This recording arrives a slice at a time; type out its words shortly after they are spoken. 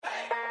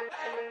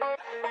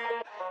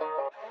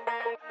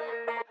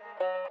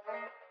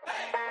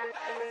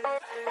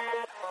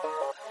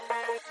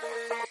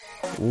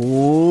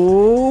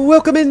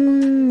Welcome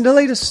in the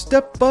latest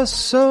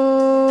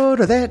episode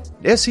of that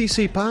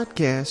SEC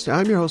podcast.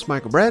 I'm your host,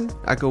 Michael Bratton.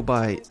 I go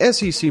by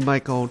SEC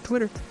Mike on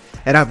Twitter.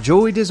 And I'm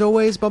joined, as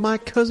always, by my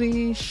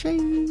cousin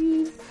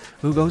Shane,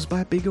 who goes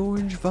by Big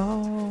Orange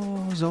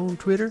Vols on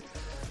Twitter.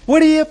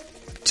 What are you up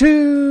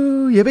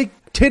to, you big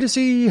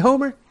Tennessee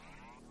homer?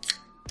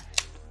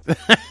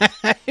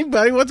 Hey,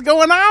 buddy, what's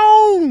going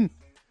on?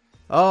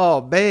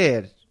 Oh,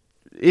 man.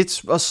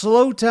 It's a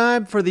slow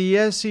time for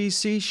the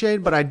SEC,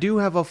 Shane, but I do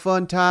have a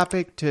fun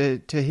topic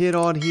to hit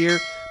on here.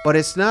 But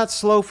it's not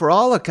slow for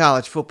all of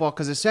college football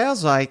because it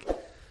sounds like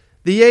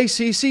the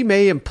ACC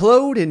may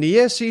implode and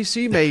the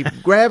SEC may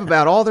grab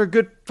about all their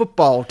good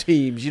football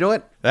teams. You know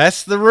what?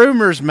 That's the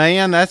rumors,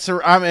 man.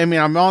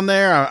 I'm on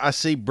there. I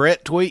see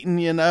Brett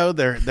tweeting. You know,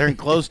 they're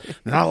enclosed.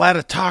 They're not allowed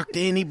to talk to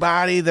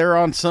anybody. They're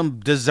on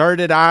some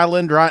deserted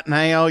island right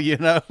now. You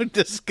know,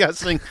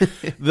 discussing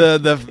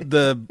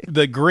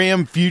the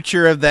grim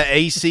future of the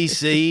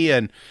ACC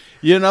and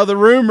you know the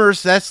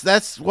rumors.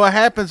 That's what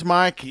happens,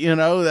 Mike. You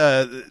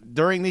know,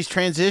 during these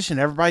transition,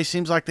 everybody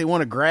seems like they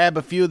want to grab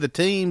a few of the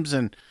teams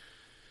and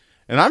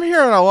I'm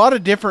hearing a lot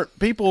of different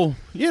people.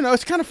 You know,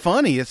 it's kind of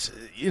funny. It's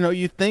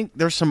you think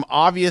there's some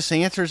obvious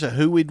answers of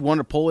who we'd want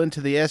to pull into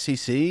the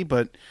SEC,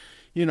 but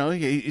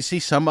you see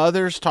some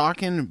others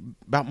talking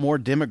about more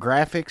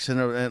demographics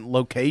and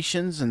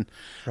locations, and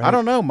right. I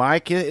don't know,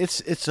 Mike.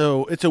 It's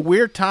a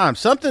weird time.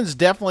 Something's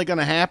definitely going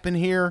to happen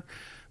here,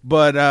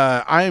 but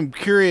I am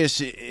curious.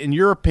 In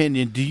your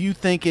opinion, do you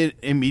think it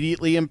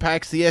immediately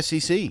impacts the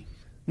SEC?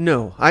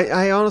 No,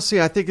 I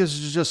honestly, I think this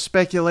is just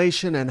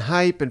speculation and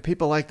hype, and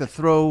people like to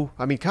throw,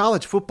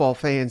 college football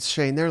fans,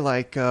 Shane, they're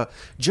like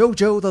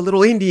JoJo, the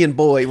little Indian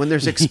boy, when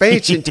there's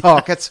expansion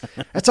talk.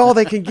 That's all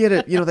they can get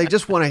it. They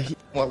just want to.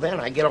 Well, then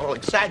I get all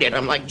excited.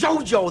 I'm like,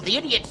 JoJo, the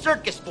idiot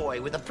circus boy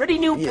with a pretty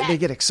new pet. Yeah, they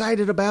get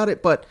excited about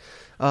it, but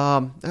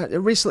I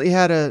recently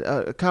had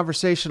a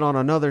conversation on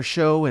another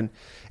show, and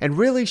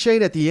really,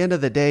 Shane, at the end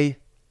of the day,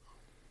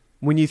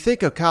 when you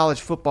think of college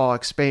football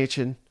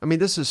expansion,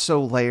 this is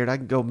so layered. I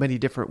can go many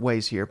different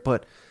ways here,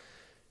 but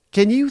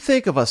can you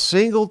think of a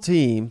single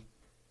team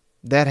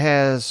that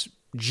has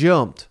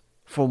jumped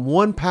from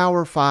one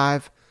Power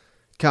 5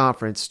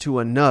 conference to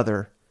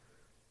another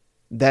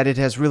that it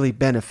has really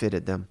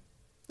benefited them?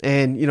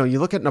 And, you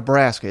look at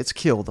Nebraska, it's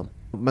killed them.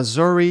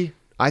 Missouri,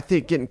 I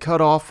think getting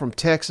cut off from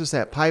Texas,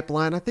 that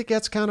pipeline, I think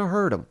that's kind of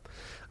hurt them.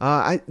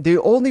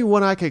 The only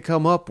one I could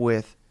come up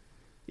with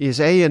is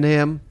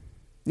A&M.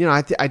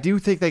 I do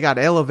think they got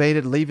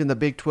elevated leaving the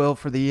Big 12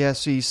 for the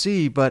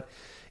SEC, but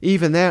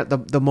even that,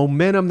 the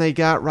momentum they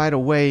got right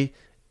away,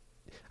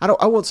 I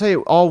won't say it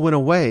all went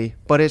away,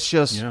 but it's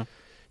just,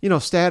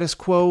 status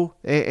quo.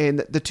 And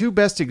the two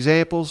best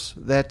examples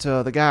that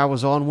the guy I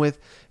was on with,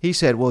 he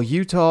said, well,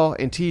 Utah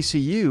and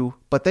TCU,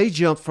 but they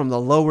jumped from the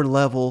lower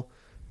level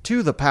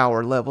to the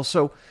power level.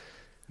 So,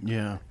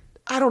 yeah.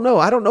 I don't know.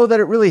 I don't know that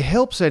it really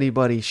helps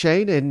anybody,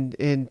 Shane.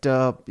 And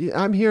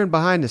I'm hearing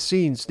behind the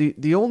scenes,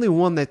 the only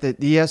one that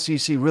the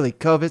SEC really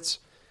covets,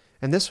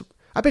 and this,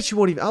 I bet you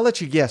won't even, I'll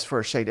let you guess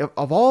first, Shane.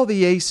 Of all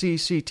the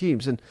ACC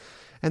teams, and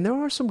there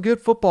are some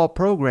good football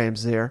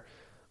programs there,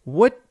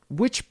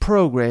 which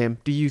program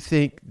do you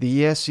think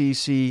the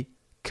SEC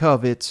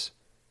covets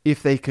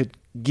if they could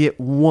get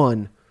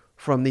one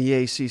from the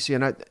ACC?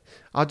 And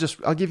I'll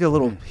give you a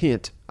little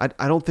hint.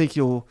 I don't think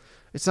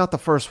it's not the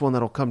first one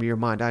that'll come to your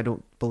mind, I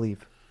don't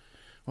believe.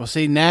 Well,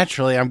 see,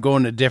 naturally, I'm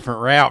going a different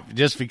route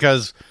just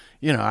because,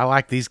 I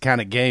like these kind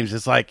of games.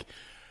 It's like,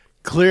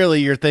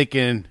 clearly you're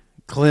thinking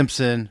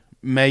Clemson,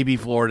 maybe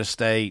Florida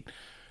State,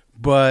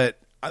 but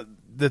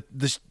the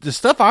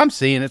stuff I'm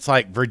seeing, it's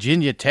like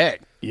Virginia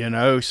Tech,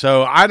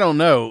 So I don't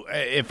know.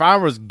 If I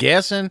was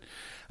guessing,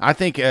 I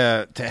think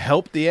to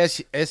help the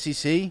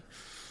SEC,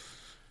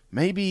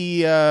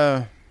 maybe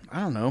I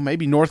don't know,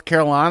 maybe North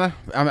Carolina.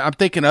 I'm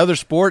thinking other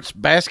sports,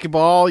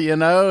 basketball,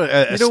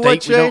 a state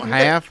what, we don't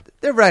have.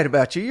 They're right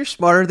about you. You're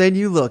smarter than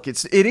you look.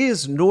 It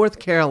is North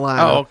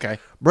Carolina. Oh, okay.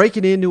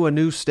 Breaking into a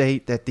new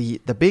state that the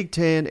Big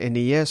Ten and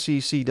the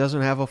SEC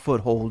doesn't have a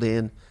foothold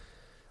in.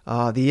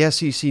 The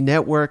SEC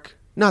network,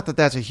 not that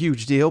that's a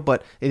huge deal,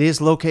 but it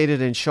is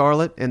located in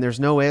Charlotte, and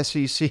there's no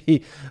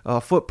SEC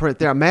footprint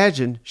there.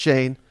 Imagine,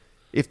 Shane,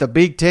 if the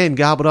Big Ten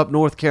gobbled up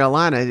North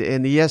Carolina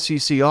and the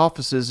SEC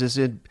offices is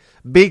in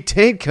Big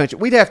Ten country.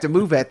 We'd have to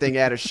move that thing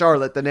out of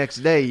Charlotte the next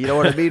day, you know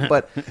what I mean?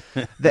 But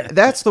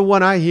that's the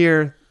one I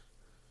hear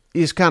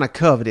is kind of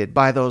coveted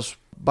by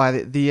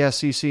the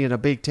SEC and a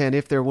Big Ten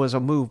if there was a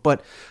move.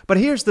 But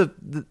here's the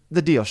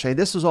deal, Shane.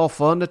 This is all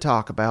fun to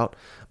talk about,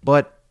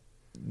 but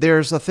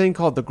there's a thing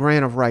called the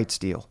grant of rights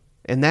deal,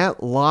 and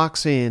that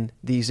locks in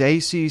these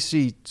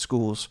ACC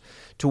schools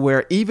to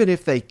where even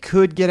if they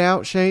could get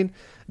out, Shane,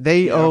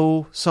 they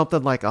owe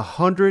something like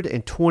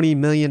 $120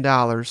 million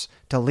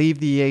to leave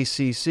the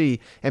ACC,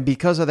 and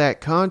because of that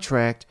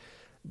contract,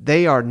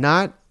 they are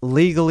not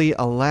legally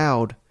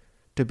allowed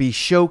to be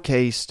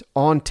showcased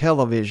on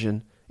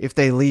television if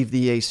they leave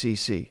the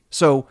ACC.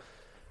 So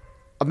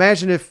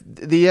imagine if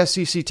the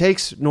SEC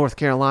takes North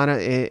Carolina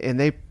and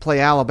they play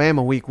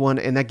Alabama week 1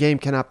 and that game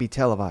cannot be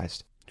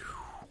televised.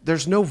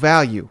 There's no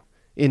value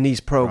in these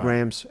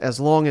programs as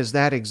long as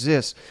that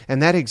exists,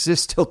 and that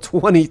exists till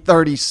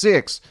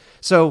 2036.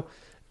 So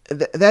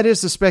that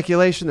is the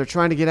speculation. They're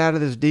trying to get out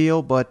of this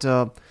deal, but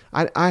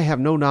I have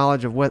no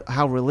knowledge of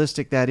how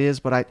realistic that is,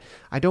 but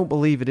I don't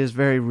believe it is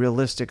very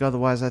realistic.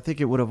 Otherwise, I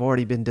think it would have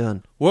already been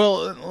done.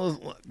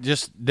 Well,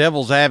 just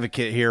devil's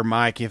advocate here,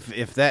 Mike,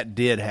 if that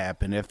did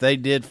happen, if they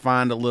did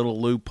find a little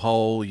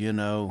loophole,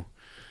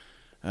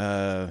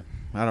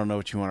 I don't know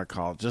what you want to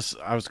call it.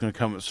 I was going to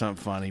come up with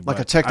something funny. Like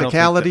a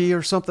technicality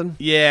or something?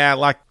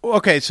 Yeah,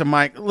 okay, so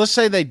Mike, let's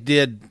say they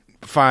did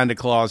find a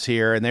clause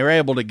here and they were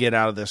able to get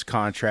out of this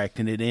contract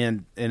and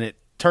it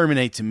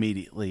terminates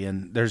immediately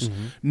and there's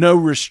no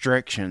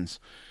restrictions.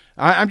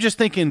 I'm just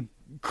thinking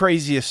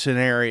craziest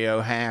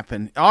scenario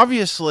happen.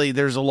 Obviously,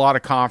 there's a lot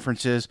of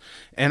conferences,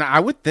 and I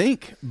would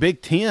think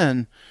Big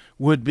Ten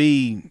would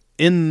be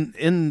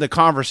in the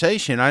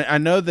conversation. I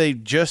know they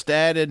just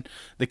added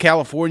the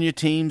California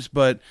teams,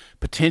 but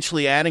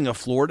potentially adding a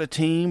Florida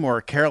team or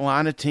a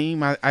Carolina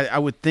team, I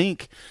would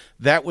think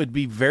that would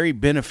be very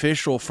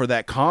beneficial for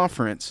that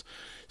conference.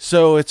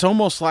 So it's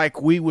almost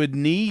like we would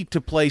need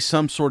to play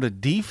some sort of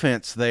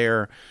defense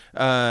there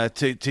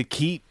to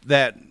keep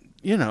that.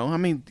 Hell,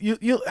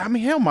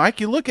 Mike,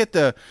 you look at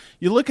the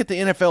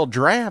NFL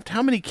draft.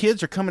 How many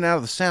kids are coming out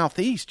of the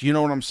Southeast? You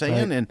know what I'm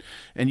saying? Right.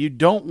 And you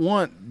don't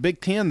want Big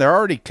Ten. They're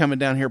already coming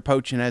down here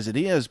poaching as it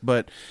is,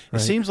 but it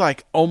seems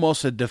like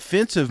almost a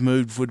defensive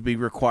move would be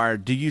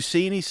required. Do you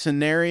see any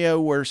scenario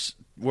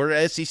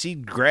where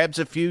SEC grabs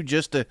a few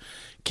just to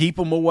keep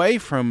them away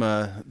from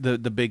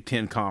the Big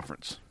Ten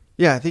conference?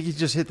 Yeah, I think you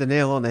just hit the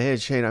nail on the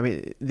head, Shane. I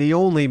mean, the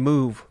only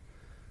move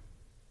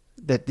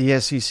that the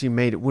SEC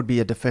made, it would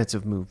be a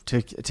defensive move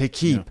to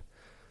keep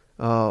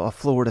a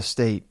Florida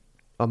State,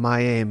 a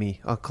Miami,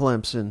 a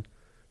Clemson,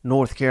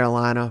 North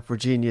Carolina,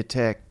 Virginia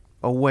Tech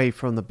away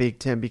from the Big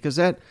Ten, because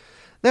that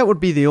would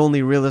be the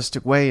only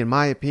realistic way, in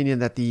my opinion,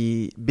 that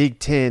the Big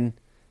Ten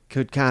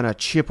could kind of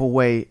chip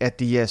away at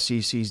the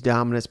SEC's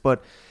dominance.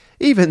 But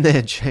even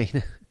then,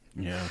 Shane,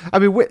 I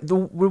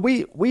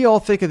mean, we all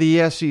think of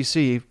the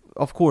SEC.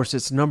 Of course,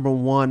 it's number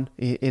one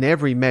in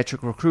every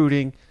metric: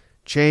 recruiting,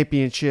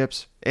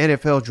 championships,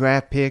 NFL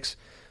draft picks.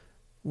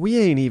 We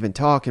ain't even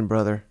talking,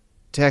 brother,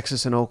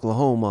 Texas and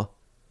Oklahoma,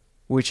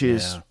 which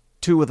is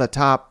two of the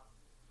top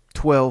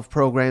 12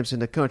 programs in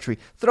the country.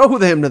 Throw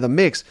them to the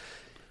mix.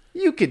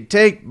 You could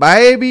take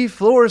Miami,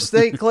 Florida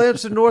State,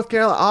 Clemson, North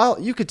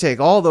Carolina. You could take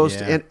all those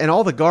and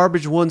all the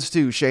garbage ones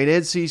too. Shane,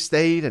 NC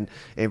State and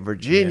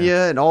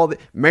Virginia and all the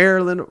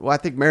Maryland. Well, I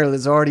think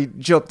Maryland's already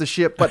jumped the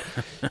ship. But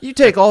you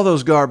take all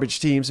those garbage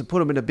teams and put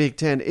them in the Big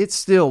Ten, it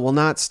still will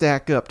not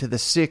stack up to the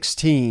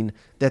 16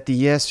 that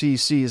the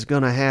SEC is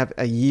going to have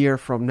a year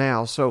from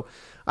now. So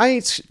I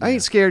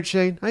ain't scared,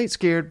 Shane. I ain't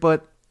scared,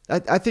 but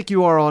I think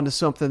you are onto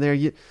something there.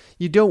 You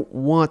don't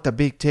want the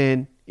Big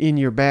Ten in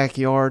your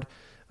backyard.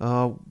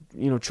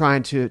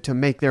 Trying to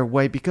make their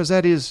way, because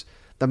that is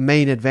the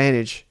main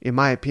advantage, in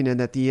my opinion,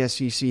 that the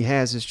SEC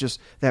has, is just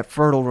that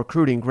fertile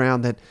recruiting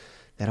ground that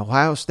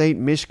Ohio State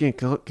and Michigan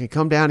can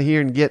come down here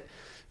and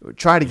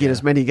try to get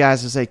as many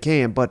guys as they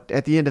can. But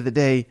at the end of the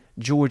day,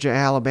 Georgia,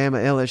 Alabama,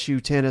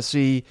 LSU,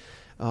 Tennessee,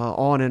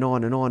 on and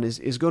on and on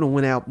is going to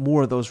win out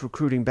more of those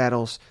recruiting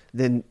battles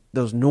than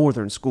those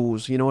northern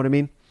schools. You know what I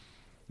mean?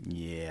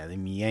 Yeah,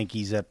 them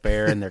Yankees up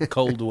there in their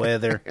cold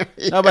weather.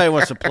 Nobody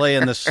wants to play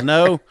in the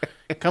snow.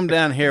 Come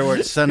down here where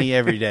it's sunny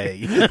every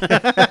day.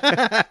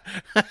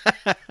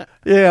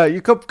 Yeah,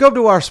 you come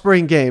to our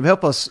spring game.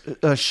 Help us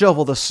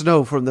shovel the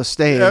snow from the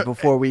stands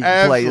before we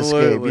play this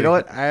game. You know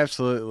what?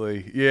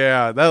 Absolutely.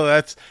 Yeah,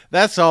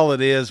 that's all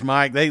it is,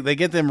 Mike. They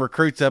get them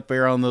recruits up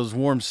there on those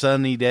warm,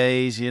 sunny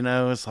days.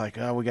 It's like,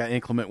 oh, we got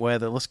inclement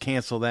weather. Let's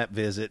cancel that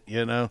visit.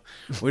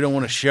 We don't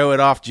want to show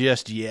it off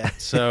just yet.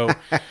 So,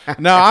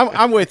 no,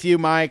 I'm with you,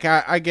 Mike.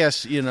 I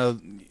guess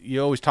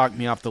you always talk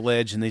me off the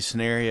ledge in these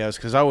scenarios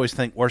because I always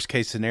think worst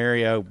case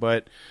scenario,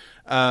 but.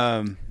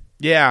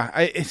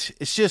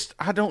 It's just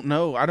I don't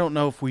know. I don't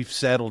know if we've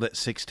settled at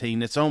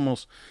 16. It's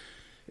almost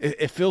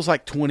it feels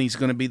like 20 is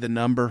going to be the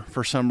number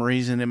for some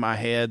reason in my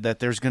head, that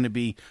there's going to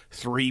be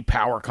 3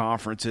 power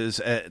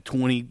conferences at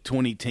 20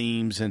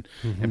 teams and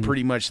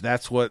pretty much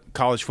that's what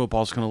college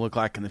football is going to look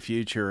like in the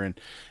future. And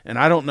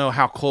I don't know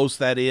how close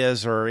that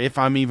is or if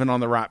I'm even on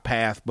the right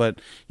path, but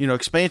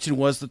expansion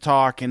was the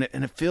talk, and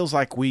it feels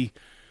like we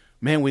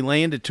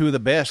landed 2 of the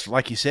best.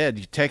 Like you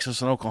said,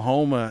 Texas and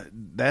Oklahoma,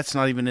 that's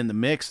not even in the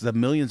mix. The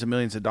millions and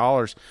millions of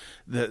dollars,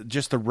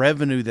 just the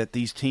revenue that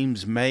these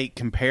teams make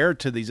compared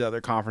to these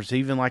other conferences.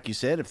 Even like you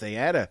said, if they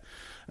had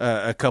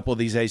a couple of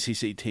these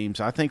ACC teams.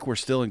 I think we're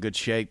still in good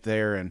shape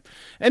there, and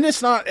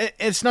it's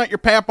not your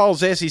papaw's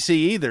SEC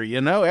either.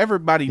 You know,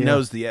 everybody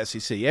knows the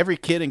SEC. Every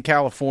kid in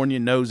California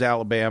knows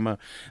Alabama.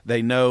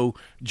 They know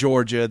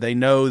Georgia. They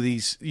know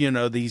these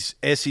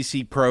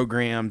SEC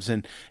programs,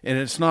 and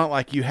it's not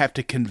like you have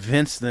to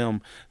convince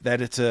them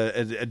that it's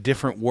a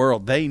different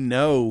world. They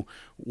know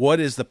what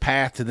is the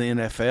path to the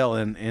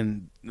NFL,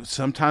 and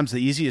sometimes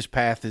the easiest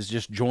path is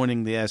just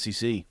joining the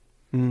SEC.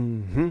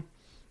 Mm-hmm.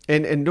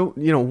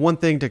 And one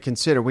thing to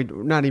consider, we're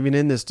not even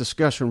in this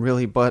discussion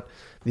really, but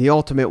the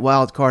ultimate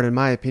wild card, in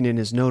my opinion,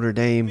 is Notre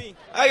Dame.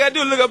 I got to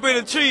do is look up in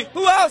the tree.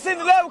 Who else in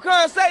the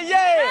leprechaun and say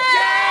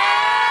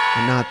yeah?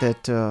 And not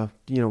that,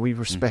 we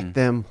respect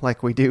them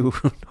like we do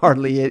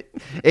hardly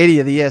any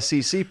of the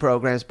SEC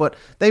programs, but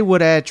they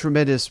would add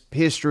tremendous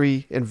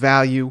history and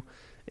value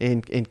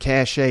and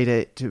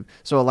cachet to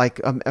so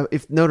like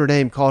if Notre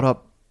Dame called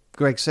up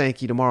Greg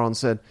Sankey tomorrow and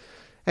said,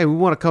 hey, we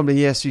want to come to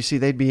the SEC,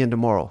 they'd be in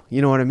tomorrow.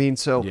 You know what I mean?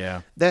 So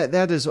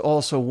that is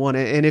also one.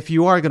 And if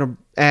you are going to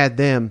add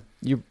them,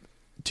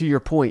 to your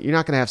point, you're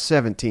not going to have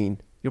 17.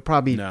 You'll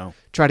probably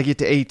try to get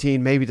to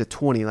 18, maybe to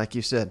 20, like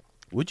you said.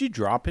 Would you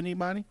drop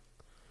anybody?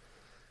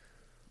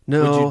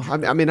 No.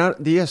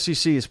 The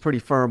SEC is pretty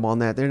firm on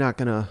that. They're not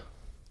going to.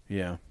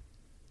 Yeah.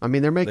 I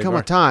mean, there may come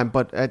a time,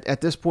 but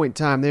at this point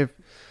in time,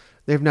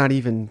 they've not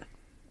even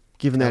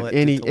given that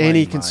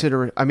any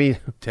consideration. I mean,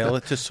 tell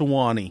it to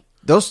Sewanee.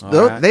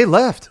 They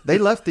left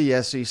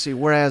the SEC,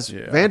 whereas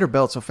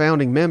Vanderbilt's a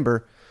founding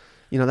member.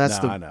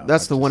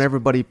 That's the one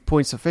everybody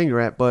points the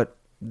finger at. But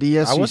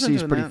the SEC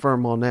is pretty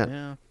firm on that.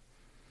 Yeah,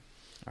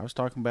 I was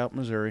talking about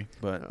Missouri,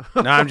 but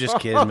no, I'm just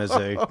kidding,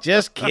 Missouri.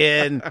 Just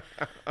kidding.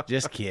 I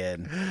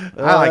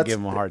like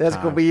giving them a hard time.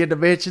 That's going to be in the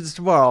mentions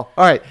tomorrow.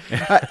 All right,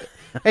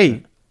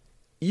 hey.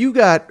 You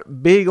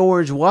got Big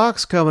Orange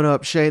Walks coming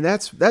up, Shane.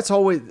 That's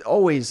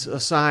always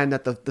a sign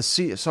that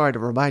the sorry to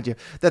remind you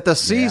that the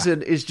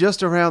season is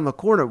just around the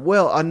corner.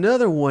 Well,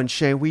 another one,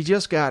 Shane, we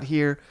just got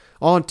here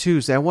on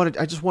Tuesday.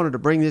 I just wanted to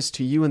bring this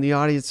to you and the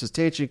audience's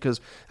attention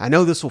because I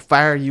know this will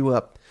fire you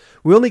up.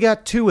 We only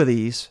got 2 of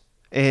these,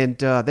 and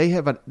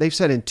they've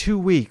said in 2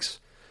 weeks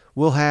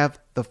we'll have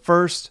the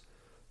first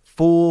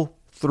full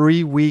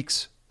 3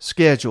 weeks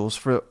schedules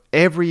for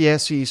every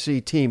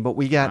SEC team. But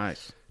we got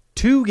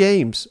 2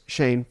 games,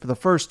 Shane, for the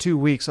first 2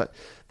 weeks.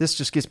 This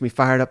just gets me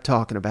fired up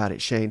talking about it,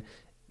 Shane.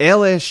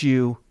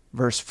 LSU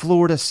versus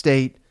Florida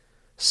State,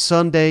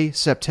 Sunday,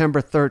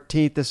 September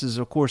 13th. This is,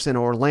 of course, in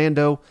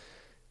Orlando.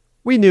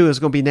 We knew it was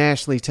going to be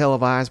nationally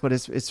televised, but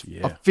it's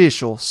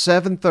official.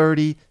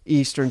 7:30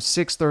 Eastern,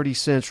 6:30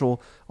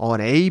 Central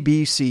on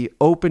ABC,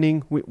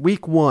 opening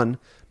week 1,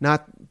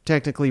 not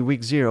technically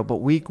week 0, but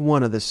week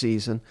 1 of the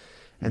season.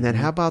 And then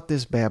how about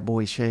this bad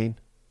boy, Shane?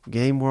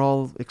 Game we're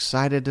all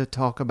excited to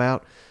talk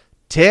about.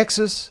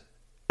 Texas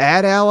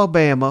at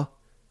Alabama,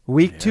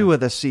 week 2 of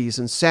the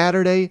season,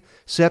 Saturday,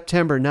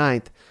 September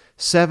 9th,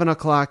 7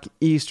 o'clock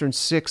Eastern,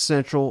 6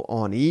 Central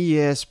on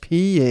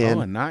ESPN. Oh,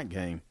 a night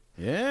game.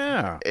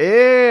 Yeah.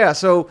 Yeah.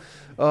 So,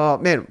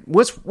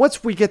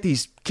 once we get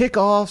these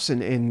kickoffs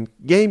and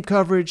game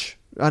coverage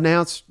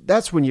announced,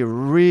 that's when you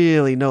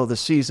really know the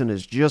season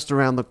is just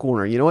around the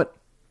corner. You know what?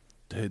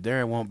 Dude,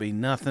 there won't be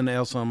nothing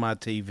else on my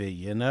TV,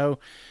 you know?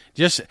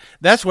 Just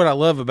that's what I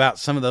love about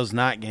some of those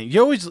night games.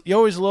 You're always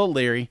a little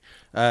leery.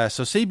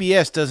 So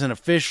CBS doesn't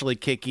officially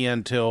kick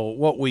in till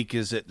what week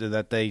is it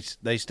that they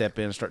step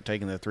in and start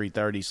taking the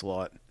 3:30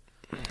 slot?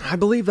 I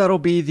believe that'll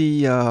be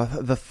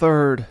the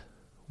third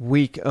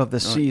week of the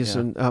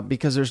season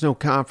because there's no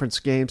conference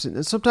games,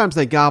 and sometimes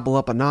they gobble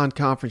up a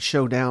non-conference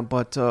showdown.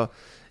 But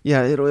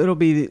it'll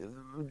be.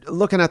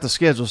 Looking at the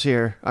schedules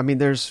here, I mean,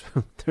 there's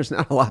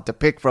not a lot to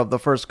pick from the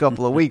first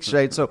couple of weeks,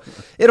 Shade. So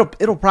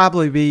it'll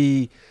probably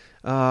be,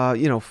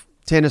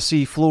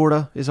 Tennessee,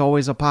 Florida is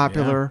always a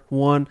popular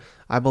one.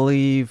 I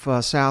believe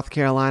South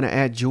Carolina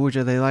at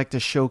Georgia, they like to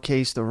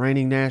showcase the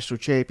reigning national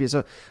champions.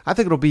 So I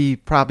think it'll be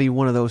probably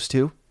one of those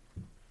 2.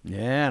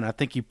 Yeah, and I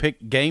think you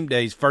picked game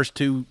days first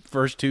two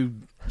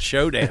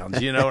showdowns.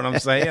 You know what I'm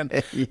saying?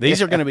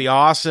 These are going to be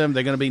awesome.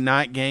 They're going to be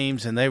night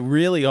games, and they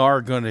really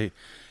are going to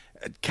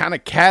kind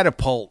of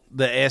catapult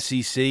the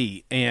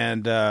SEC,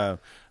 and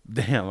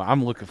damn,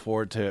 I'm looking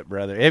forward to it,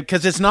 brother,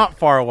 because it's not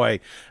far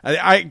away.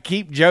 I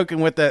keep joking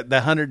with the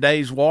 100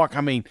 days walk.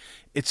 I mean,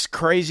 it's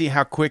crazy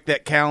how quick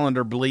that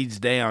calendar bleeds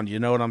down. You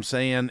know what I'm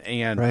saying?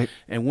 And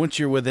and once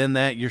you're within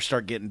that, you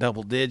start getting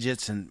double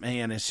digits, and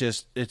man, it's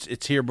just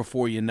it's here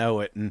before you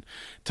know it. And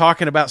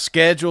talking about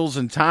schedules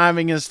and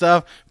timing and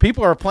stuff,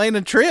 people are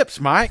planning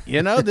trips, Mike.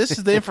 You know, this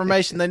is the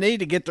information they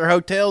need to get their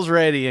hotels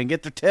ready and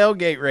get their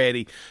tailgate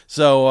ready.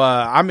 So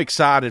I'm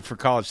excited for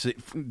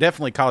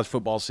definitely college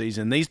football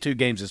season. These 2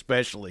 games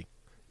especially.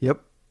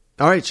 Yep.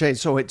 All right, Shane.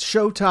 So it's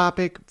show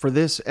topic for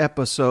this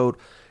episode.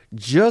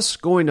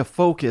 Just going to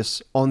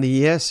focus on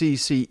the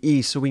SEC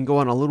East so we can go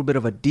on a little bit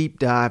of a deep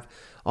dive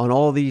on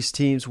all these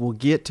teams. We'll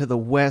get to the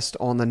West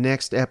on the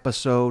next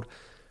episode.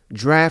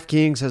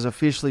 DraftKings has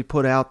officially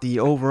put out the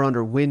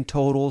over-under win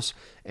totals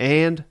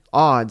and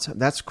odds.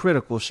 That's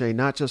critical, Shay,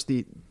 not just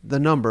the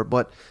number,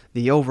 but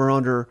the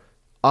over-under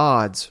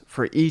odds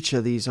for each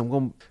of these. I'm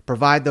going to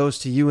provide those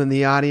to you in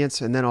the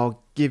audience, and then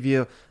I'll give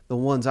you the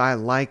ones I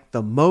like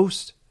the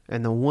most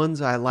and the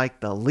ones I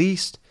like the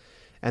least.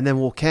 And then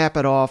we'll cap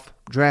it off.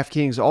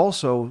 DraftKings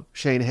also,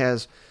 Shane,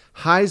 has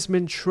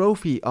Heisman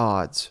Trophy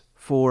odds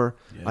for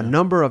a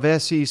number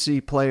of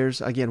SEC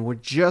players. Again, we're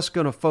just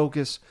going to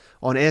focus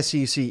on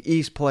SEC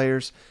East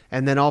players,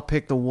 and then I'll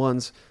pick the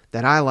ones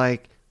that I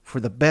like for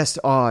the best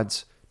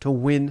odds to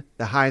win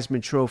the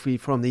Heisman Trophy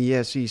from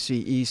the SEC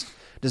East.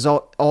 Does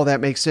all that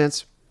make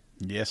sense?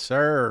 Yes,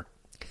 sir.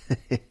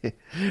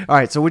 All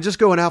right, so we're just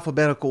going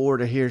alphabetical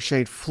order here,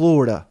 Shane.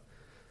 Florida,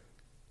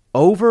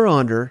 over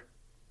under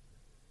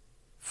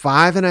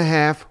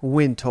 5.5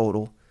 win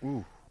total.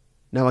 Ooh.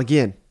 Now,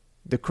 again,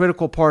 the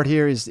critical part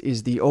here is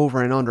the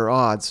over and under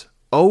odds.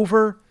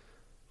 Over,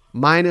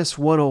 minus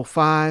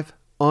 105,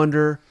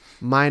 under,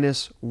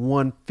 minus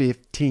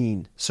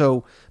 115.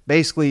 So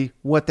basically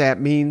what that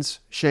means,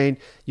 Shane,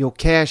 you'll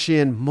cash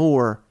in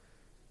more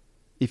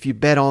if you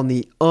bet on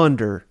the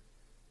under.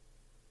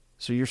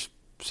 So you're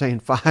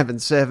saying 5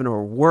 and 7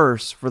 or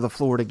worse for the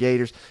Florida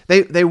Gators.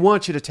 They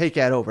want you to take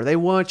that over. They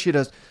want you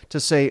to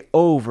say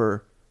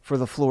over for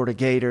the Florida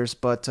Gators,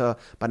 but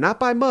not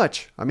by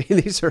much. I mean,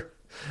 these are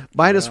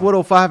minus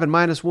 105 and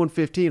minus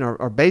 115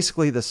 are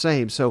basically the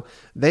same. So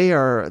they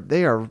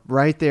are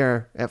right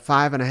there at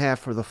 5.5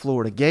 for the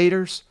Florida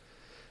Gators.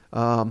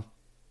 And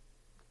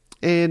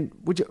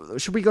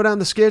should we go down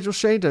the schedule,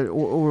 Shane,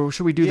 or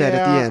should we do that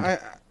at the end?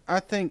 I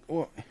think.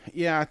 Well,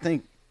 yeah, I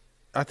think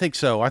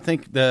so. I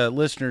think the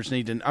listeners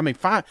need to. I mean,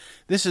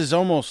 This is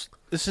almost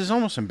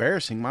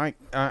embarrassing, Mike.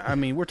 I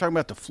mean, we're talking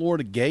about the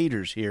Florida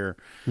Gators here.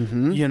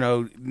 Mm-hmm. You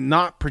know,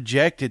 not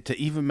projected to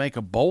even make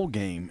a bowl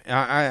game.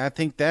 I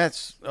think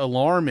that's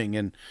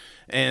alarming.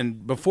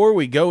 And before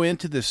we go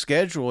into the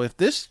schedule, if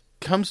this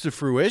comes to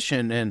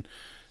fruition, and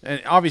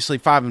obviously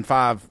 5 and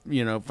 5,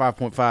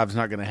 5.5 is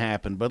not going to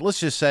happen. But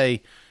let's just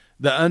say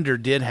the under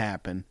did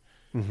happen.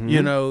 Mm-hmm.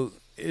 You know,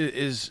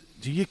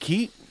 do you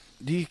keep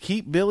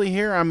Billy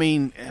here? I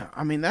mean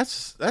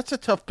that's a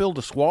tough pill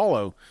to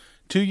swallow.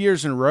 2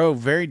 years in a row,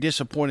 very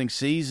disappointing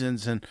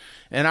seasons, and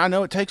I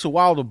know it takes a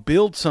while to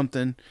build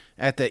something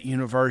at that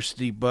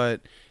university, but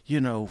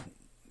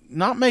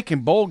not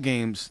making bowl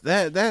games,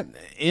 that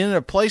in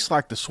a place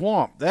like the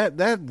Swamp,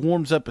 that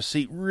warms up a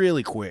seat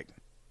really quick.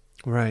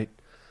 Right.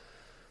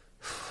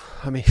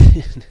 I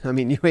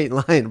mean, you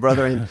ain't lying,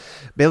 brother. And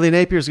Billy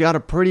Napier's got a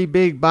pretty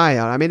big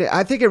buyout. I mean,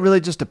 I think it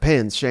really just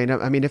depends, Shane.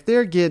 I mean, if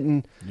they're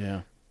getting,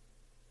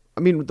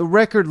 the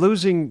record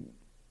losing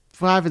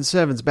 5 and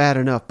 7 is bad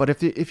enough, but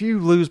if you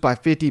lose by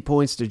 50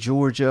 points to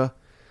Georgia,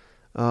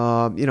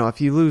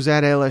 if you lose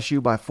at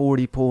LSU by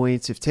 40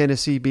 points, if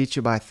Tennessee beats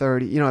you by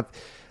 30,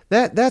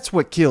 that's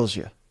what kills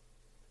you.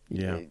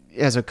 Yeah.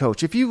 As a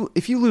coach, if you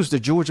lose to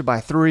Georgia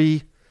by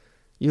 3,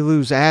 you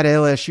lose at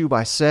LSU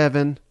by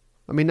 7.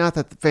 I mean, not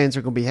that the fans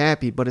are going to be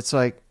happy, but it's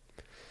like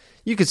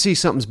you could see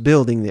something's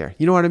building there.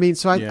 You know what I mean?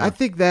 So I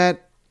think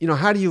that,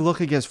 how do you look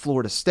against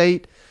Florida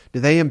State? Do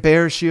they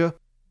embarrass you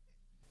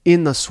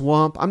in the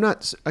Swamp? I'm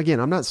not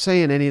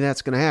saying any of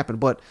that's going to happen,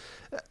 but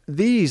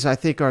these I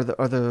think are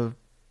the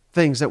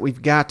things that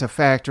we've got to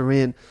factor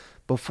in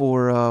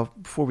before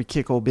we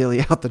kick old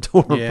Billy out the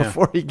door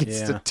before he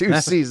gets to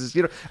 2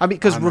 seasons.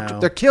 Because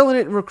they're killing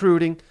it in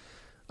recruiting.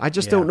 I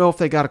just don't know if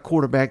they got a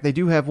quarterback. They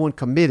do have one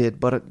committed,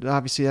 but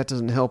obviously that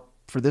doesn't help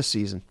for this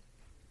season.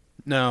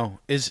 No.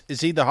 Is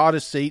he the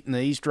hottest seat in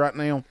the East right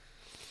now?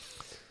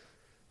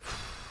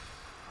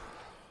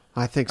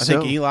 I think so.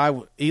 I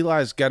think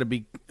Eli's got to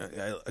be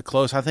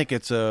close. I think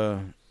it's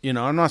I'm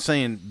not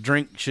saying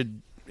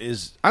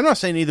I'm not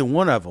saying either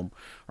one of them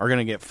are going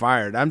to get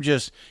fired. I'm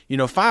just,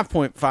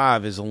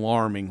 5.5 is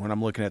alarming when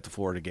I'm looking at the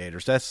Florida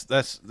Gators. That's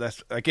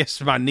I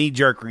guess my knee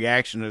jerk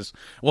reaction is,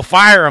 well,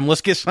 fire them.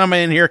 Let's get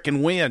somebody in here who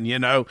can win,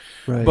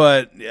 Right.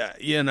 But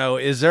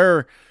is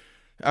there?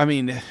 I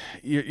mean,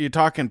 you're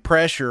talking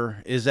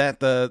pressure. Is that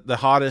the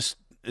hottest?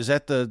 Is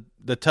that the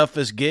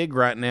toughest gig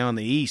right now in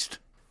the East?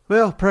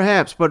 Well,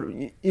 perhaps, but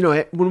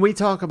when we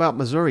talk about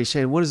Missouri,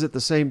 Shane, what is it?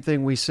 The same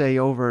thing we say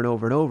over and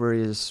over and over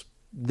is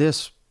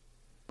this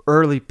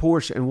early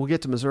portion, and we'll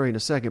get to Missouri in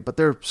a second, but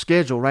their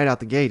schedule right out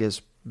the gate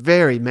is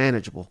very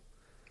manageable.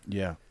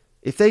 Yeah.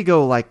 If they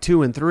go like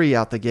 2 and 3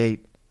 out the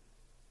gate,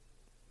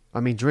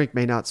 Drink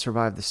may not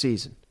survive the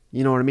season.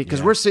 You know what I mean?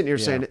 Because we're sitting here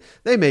saying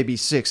they may be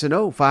 6 and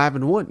 0, 5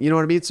 and 1. You know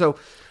what I mean? So,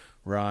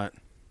 right.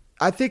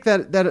 I think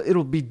that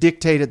it'll be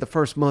dictated the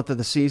first month of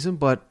the season,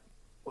 but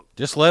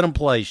just let them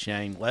play,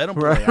 Shane. Let them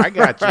play. Right. I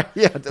got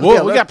you.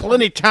 We got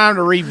plenty of time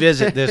to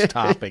revisit this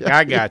topic.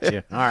 I got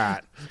you. All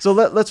right. So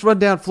let's run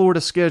down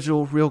Florida's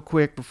schedule real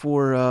quick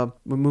before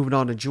we're moving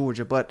on to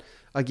Georgia. But,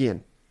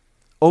 again,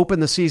 open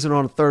the season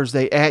on a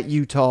Thursday at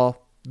Utah.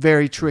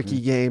 Very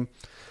tricky game.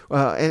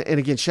 And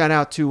again, shout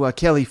out to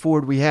Kelly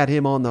Ford. We had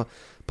him on the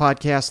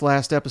podcast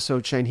last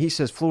episode, Shane. He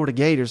says Florida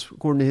Gators,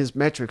 according to his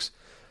metrics,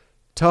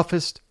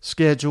 toughest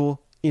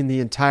schedule in the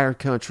entire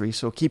country.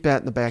 So keep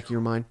that in the back of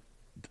your mind.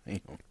 Damn.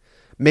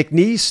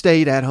 McNeese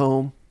State at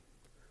home,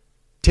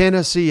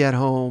 Tennessee at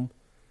home,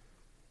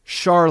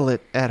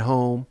 Charlotte at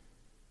home,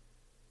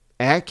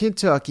 at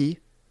Kentucky,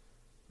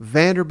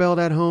 Vanderbilt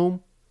at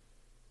home,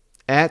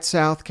 at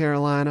South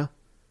Carolina,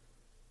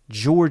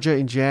 Georgia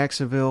in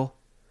Jacksonville,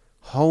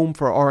 home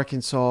for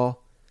Arkansas,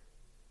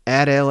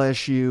 at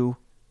LSU,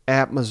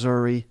 at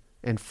Missouri,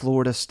 and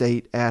Florida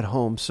State at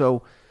home.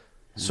 So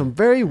some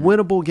very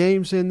winnable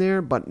games in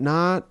there, but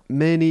not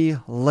many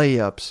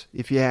layups,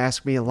 if you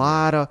ask me. A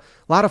lot of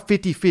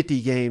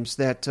 50-50 games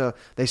that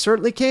they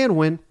certainly can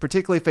win,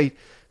 particularly if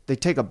they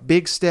take a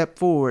big step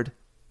forward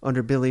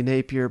under Billy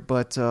Napier.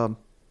 But I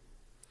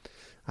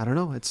don't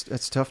know.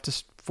 It's tough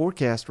to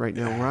forecast right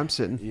now where I'm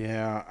sitting.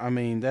 Yeah, I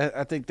mean,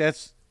 I think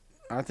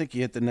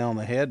you hit the nail on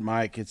the head,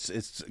 Mike. It's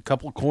a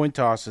couple of coin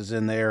tosses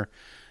in there,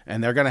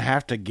 and they're going to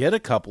have to get a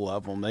couple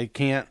of them. They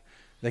can't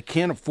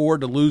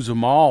afford to lose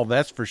them all,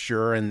 that's for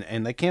sure,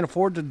 and they can't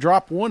afford to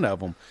drop one of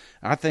them.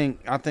 I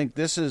think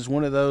this is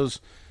one of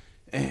those,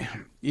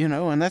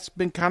 and that's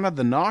been kind of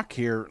the knock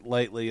here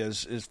lately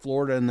is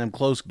Florida and them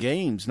close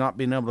games, not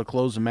being able to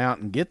close them out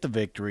and get the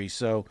victory.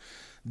 So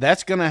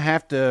that's going to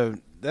have to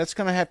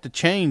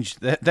change.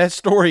 That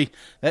story,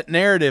 that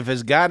narrative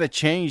has got to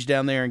change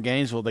down there in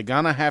Gainesville. They're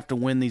going to have to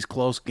win these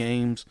close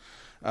games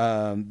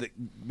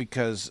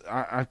because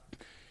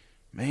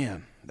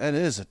man, that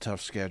is a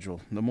tough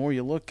schedule. The more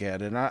you look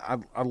at it,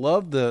 I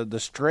love the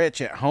stretch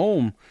at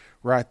home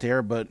right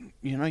there, but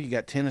you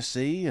got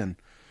Tennessee and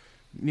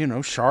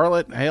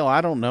Charlotte. Hell,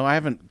 I don't know. I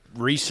haven't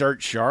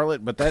researched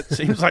Charlotte, but that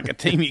seems like a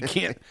team you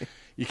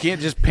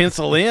can't just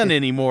pencil in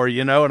anymore.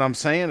 You know what I'm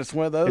saying? It's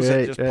one of those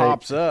that just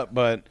pops up.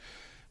 But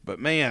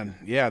man,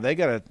 yeah, they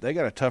got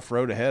a tough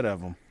road ahead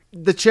of them.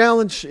 The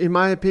challenge, in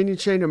my opinion,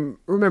 Shane.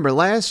 Remember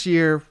last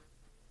year,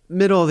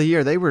 middle of the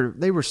year, they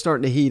were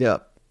starting to heat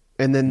up.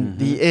 And then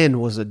the end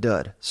was a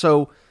dud.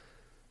 So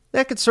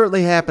that could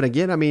certainly happen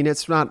again. I mean,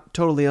 it's not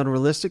totally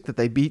unrealistic that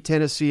they beat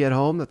Tennessee at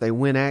home, that they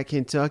win at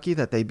Kentucky,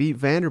 that they beat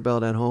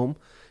Vanderbilt at home,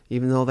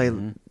 even though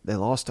they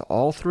lost to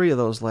all three of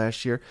those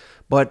last year.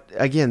 But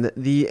again,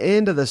 the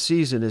end of the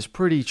season is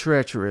pretty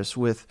treacherous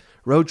with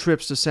road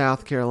trips to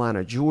South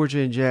Carolina, Georgia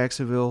and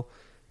Jacksonville,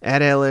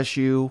 at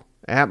LSU,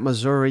 at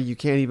Missouri. You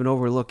can't even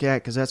overlook that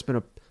because that's been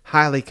a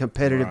highly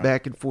competitive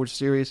back-and-forth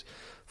series.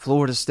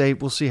 Florida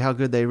State, we'll see how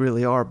good they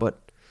really are, but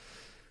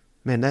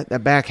man,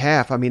 that back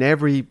half, I mean,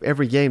 every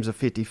game's a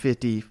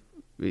 50-50.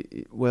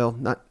 Well,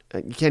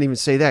 you can't even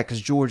say that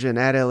because Georgia and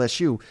at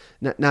LSU,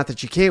 not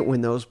that you can't win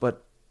those,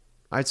 but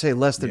I'd say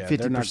less than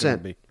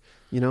 50%.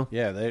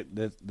 Yeah,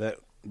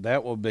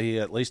 that will be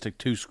at least a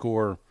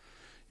two-score,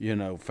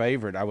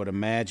 favorite, I would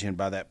imagine,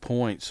 by that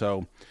point.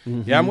 So,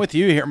 yeah, I'm with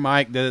you here,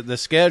 Mike. The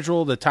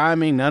schedule, the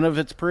timing, none of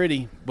it's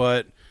pretty,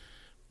 but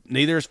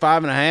neither is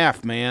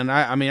 5.5, man.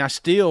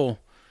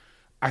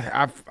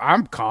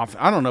 I'm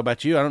confident. I don't know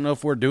about you. I don't know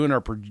if we're doing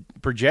our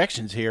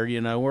projections here.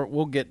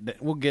 We'll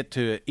get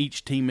to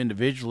each team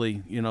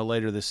individually,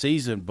 later this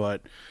season.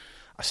 But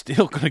I'm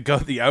still going to go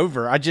the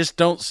over. I just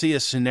don't see a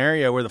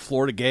scenario where the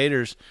Florida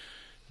Gators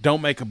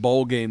don't make a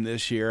bowl game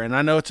this year. And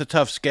I know it's a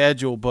tough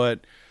schedule,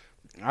 but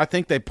I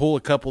think they pull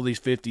a couple of these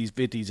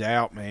 50s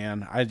out,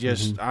 man.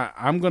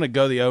 I'm going to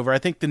go the over. I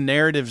think the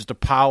narrative's to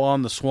pile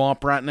on the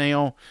swamp right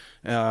now,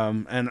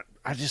 and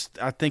I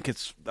think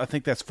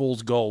that's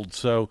fool's gold.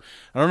 So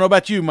I don't know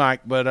about you,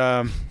 Mike, but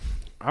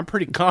I'm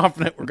pretty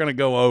confident we're going to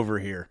go over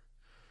here.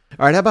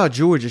 All right, how about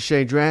Georgia,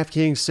 Shane?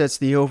 DraftKings sets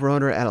the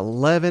over/under at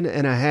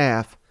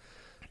 11.5.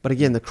 But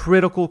again, the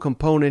critical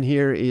component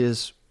here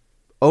is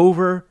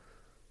over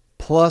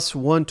plus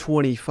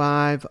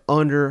 125,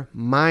 under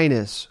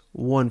minus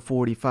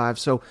 145.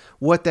 So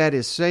what that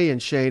is saying,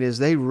 Shane, is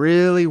they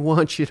really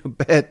want you to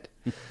bet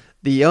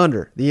the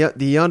under.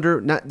 The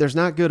under, there's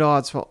not good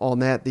odds on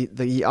that.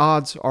 The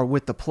odds are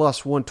with the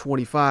plus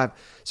 125.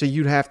 So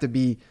you'd have to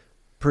be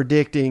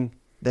predicting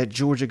that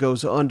Georgia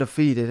goes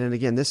undefeated. And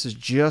again, this is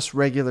just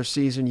regular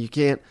season. You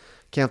can't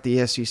count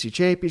the SEC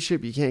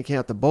championship. You can't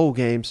count the bowl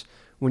games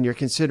when you're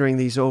considering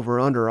these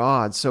over-under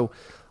odds. So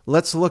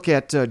let's look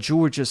at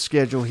Georgia's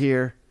schedule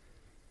here.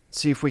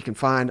 See if we can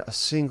find a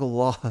single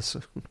loss,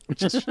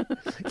 which is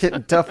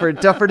getting tougher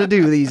and tougher to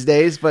do these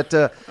days. But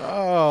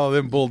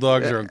them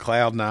Bulldogs are on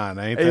cloud nine,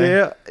 ain't they?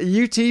 Yeah,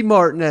 UT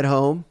Martin at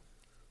home,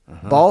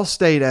 Ball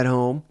State at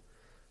home,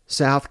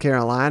 South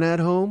Carolina at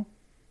home,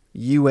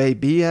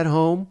 UAB at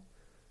home,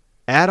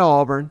 at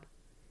Auburn,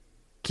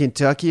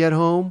 Kentucky at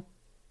home,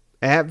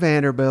 at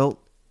Vanderbilt,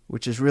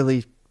 which is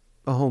really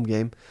a home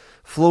game,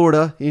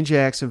 Florida in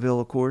Jacksonville,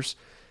 of course,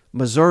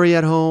 Missouri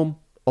at home,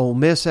 Ole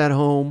Miss at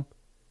home,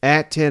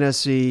 at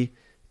Tennessee,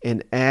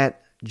 and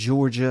at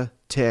Georgia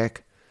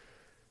Tech.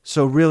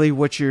 So really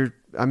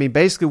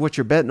basically what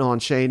you're betting on,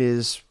 Shane,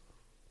 is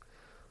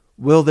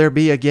will there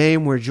be a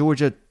game where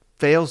Georgia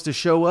fails to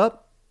show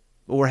up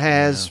or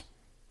has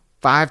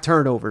 5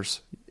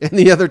 turnovers and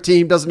the other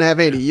team doesn't have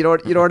any? You know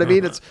what I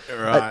mean? It's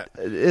right.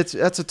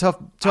 That's a tough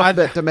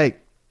bet to make.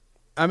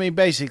 I mean,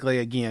 basically,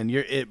 again,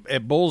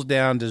 it boils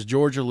down, does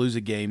Georgia lose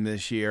a game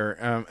this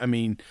year?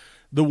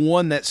 The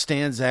one that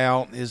stands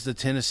out is the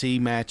Tennessee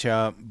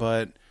matchup,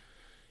 but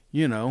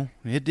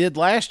it did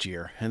last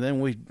year, and then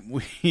we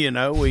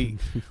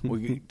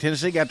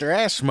Tennessee got their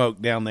ass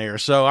smoked down there.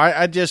 So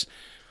I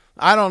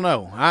don't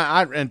know.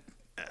 I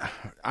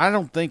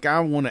don't think I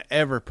want to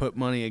ever put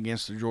money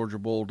against the Georgia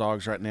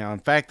Bulldogs right now. In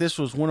fact, this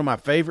was one of my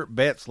favorite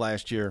bets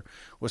last year,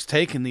 was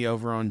taking the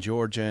over on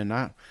Georgia, and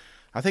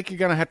I think you're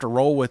going to have to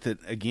roll with it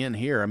again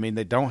here. I mean,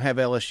 they don't have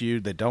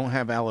LSU, they don't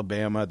have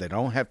Alabama, they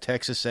don't have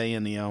Texas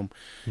A&M.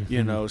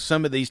 Mm-hmm.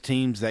 Some of these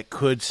teams that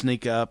could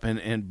sneak up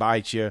and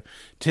bite you.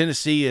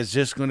 Tennessee is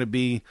just going to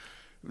be.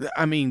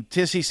 I mean,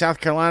 Tennessee,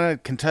 South Carolina,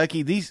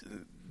 Kentucky.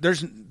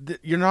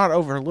 You're not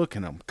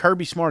overlooking them.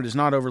 Kirby Smart is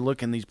not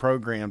overlooking these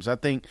programs. I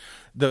think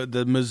the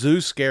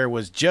Mizzou scare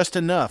was just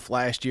enough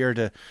last year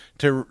to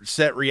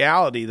set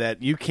reality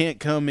that you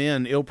can't come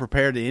in ill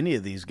prepared to any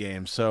of these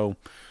games. So.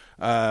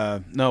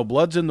 No,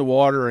 blood's in the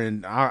water,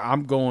 and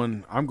I'm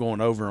going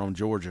over on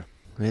Georgia.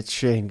 It's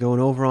Shane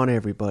going over on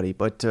everybody,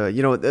 but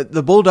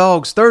the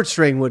Bulldogs' third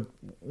string would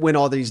win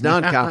all these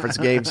non-conference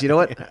games. You know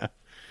what? Yeah.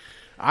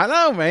 I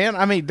know, man.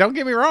 I mean, don't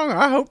get me wrong.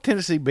 I hope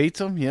Tennessee beats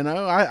them.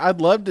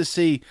 I'd love to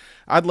see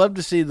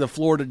the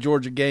Florida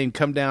Georgia game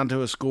come down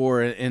to a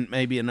score and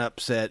maybe an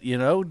upset.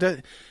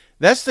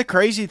 That's the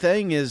crazy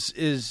thing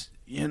is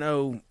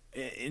in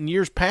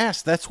years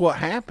past, that's what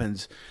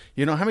happens.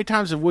 How many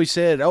times have we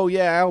said, oh,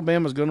 yeah,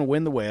 Alabama's going to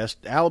win the West,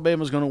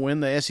 Alabama's going to win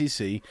the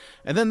SEC,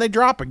 and then they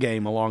drop a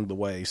game along the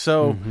way.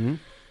 So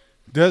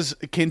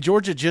can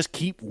Georgia just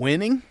keep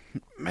winning?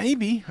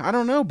 Maybe. I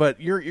don't know. But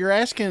you're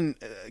asking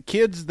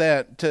kids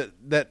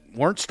that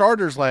weren't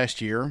starters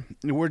last year.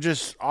 We're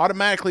just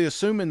automatically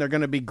assuming they're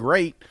going to be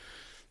great,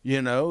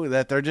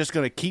 that they're just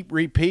going to keep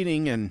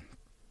repeating. And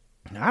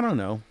I don't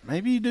know.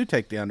 Maybe you do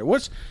take the under.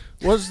 What's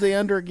the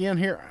under again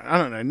here? I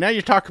don't know. Now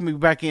you're talking me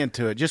back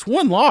into it. Just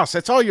one loss.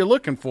 That's all you're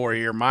looking for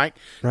here, Mike.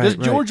 Right, Does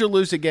Georgia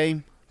lose a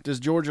game? Does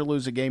Georgia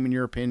lose a game in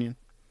your opinion?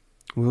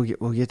 We'll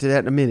get to that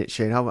in a minute,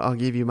 Shane. I'll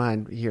give you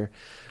mine here.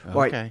 Okay.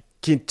 All right,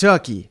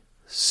 Kentucky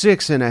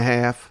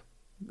 6.5.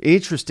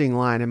 Interesting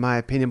line in my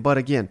opinion, but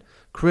again,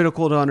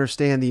 critical to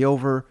understand the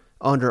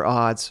over/under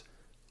odds.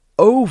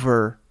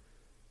 Over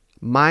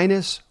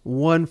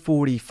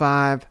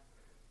 -145,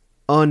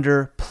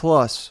 under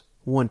plus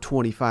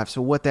 125.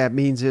 So what that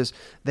means is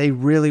they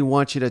really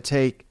want you to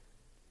take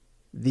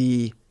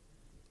the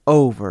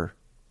over.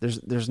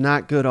 There's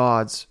not good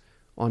odds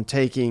on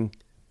taking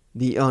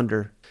the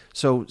under.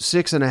 So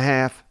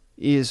 6.5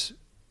 is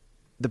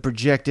the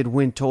projected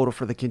win total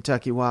for the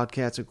Kentucky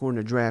Wildcats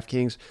according to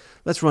DraftKings.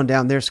 Let's run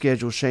down their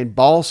schedule, Shane.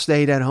 Ball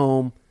State at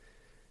home,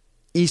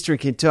 Eastern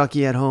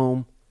Kentucky at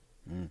home,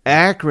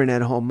 Akron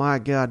at home. My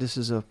God, this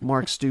is a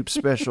Mark Stoops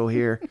special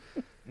here.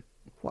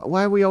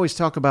 Why we always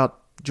talk about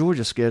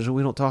Georgia's schedule,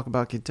 we don't talk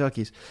about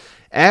Kentucky's.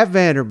 At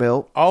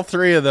Vanderbilt. All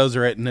three of those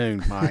are at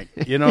noon, Mike.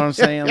 You know what I'm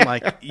saying?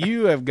 Like,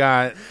 you have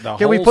got the whole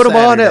Can we put them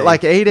on at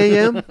like 8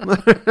 a.m.?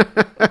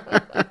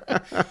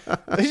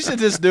 They should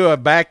just do a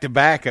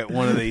back-to-back at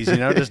one of these,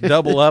 just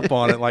double up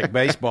on it like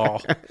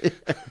baseball.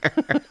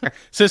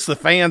 Since the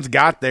fans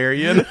got there,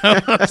 you know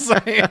what I'm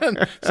saying?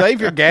 Save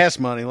your gas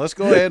money. Let's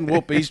go ahead and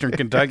whoop Eastern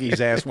Kentucky's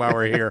ass while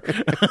we're here.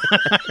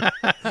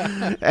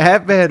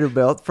 At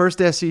Vanderbilt, first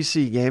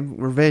SEC game,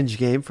 revenge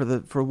game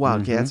for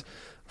Wildcats.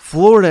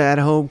 Florida at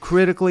home,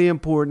 critically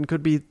important,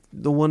 could be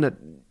the one that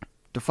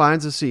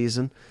defines the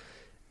season.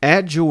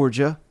 At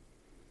Georgia,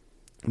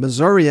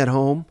 Missouri at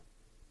home,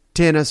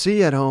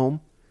 Tennessee at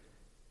home,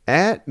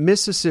 at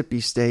Mississippi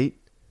State,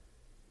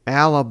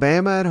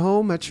 Alabama at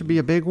home, that should be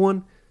a big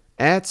one,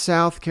 at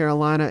South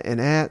Carolina, and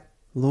at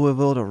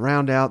Louisville to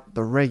round out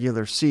the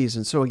regular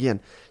season. So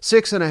again,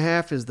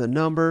 6.5 is the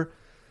number.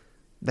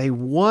 They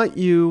want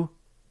you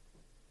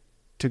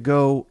to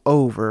go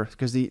over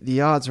because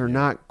the odds are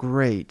not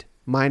great.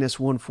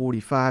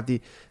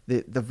 -145.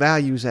 The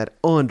value's at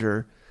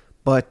under.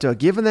 But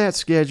given that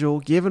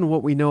schedule, given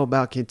what we know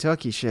about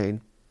Kentucky,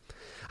 Shane,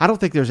 I don't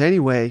think there's any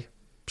way,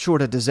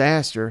 short of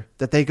disaster,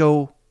 that they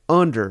go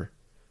under.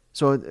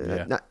 So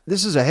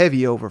this is a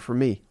heavy over for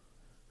me.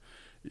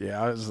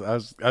 Yeah, I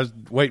was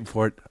waiting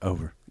for it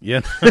over.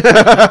 Yeah,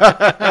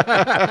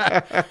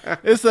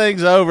 this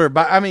thing's over.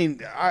 But I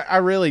mean, I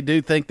really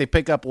do think they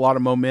pick up a lot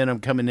of momentum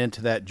coming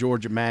into that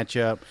Georgia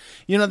matchup.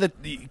 That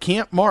you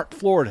can't mark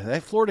Florida.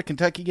 That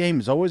Florida-Kentucky game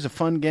is always a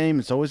fun game.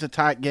 It's always a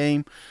tight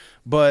game.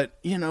 But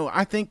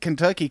I think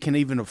Kentucky can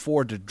even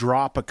afford to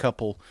drop a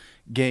couple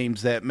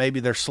games that maybe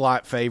they're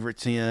slight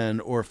favorites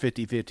in or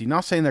 50-50.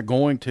 Not saying they're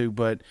going to,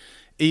 but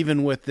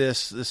even with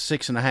this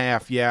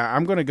 6.5,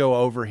 I'm going to go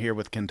over here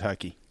with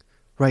Kentucky.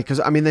 Right, because,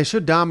 they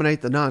should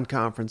dominate the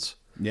non-conference.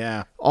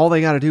 Yeah. All they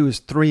got to do is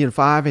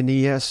 3-5 in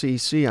the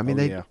SEC.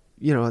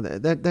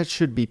 That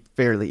should be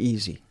fairly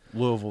easy.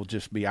 Louisville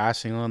just be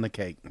icing on the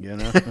cake,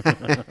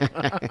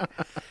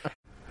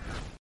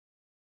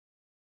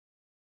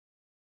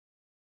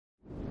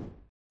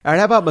 All right,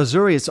 how about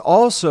Missouri? It's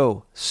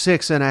also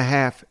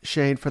 6.5,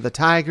 Shane, for the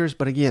Tigers.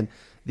 But again,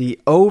 the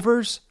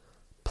overs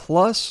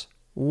plus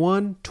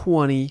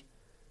 120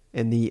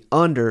 and the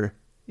under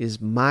is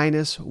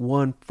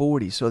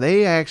 -140. So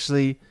they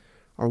actually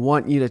are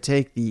wanting you to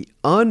take the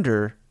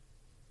under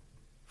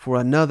for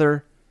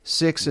another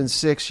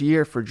 6-6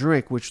 year for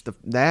Drink, which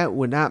that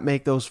would not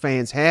make those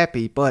fans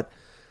happy. But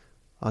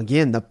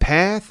again, the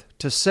path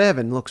to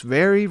 7 looks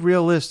very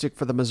realistic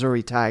for the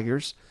Missouri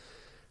Tigers.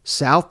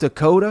 South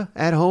Dakota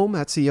at home,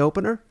 that's the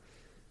opener.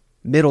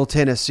 Middle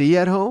Tennessee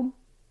at home.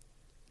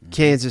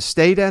 Kansas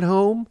State at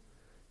home.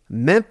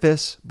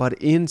 Memphis, but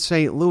in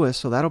St. Louis,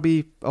 so that'll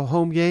be a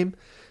home game.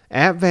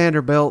 At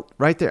Vanderbilt,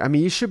 right there. I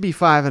mean, you should be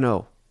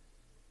 5-0,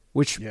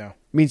 which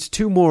means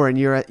 2 more and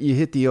you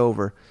hit the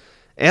over.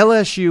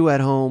 LSU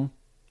at home,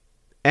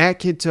 at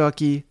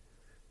Kentucky,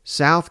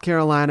 South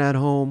Carolina at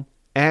home,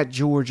 at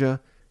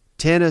Georgia,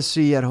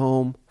 Tennessee at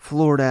home,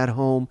 Florida at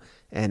home,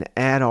 and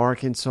at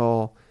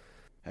Arkansas.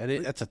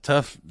 That's a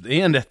tough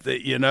end at the,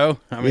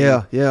 I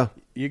mean, yeah.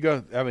 You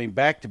go, I mean,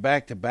 back to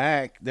back to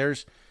back.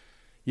 There's,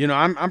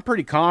 I'm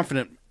pretty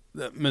confident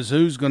that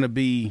Mizzou's going to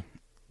be.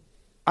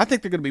 I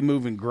think they're going to be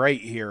moving great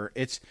here.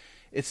 It's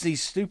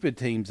these stupid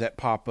teams that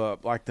pop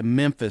up, like the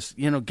Memphis,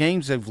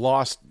 games they've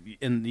lost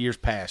in years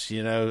past,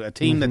 a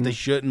team that they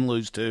shouldn't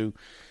lose to.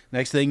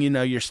 Next thing you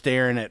know, you're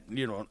staring at,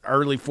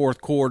 early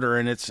fourth quarter,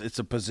 and it's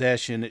a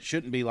possession. It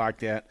shouldn't be like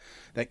that.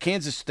 That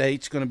Kansas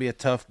State's going to be a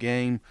tough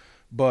game,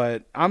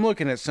 but I'm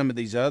looking at some of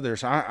these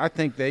others. I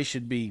think they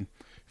should be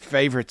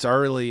favorites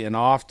early and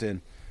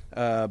often.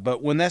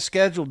 But when that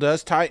schedule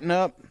does tighten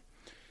up,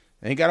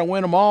 they ain't got to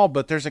win them all,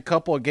 but there's a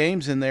couple of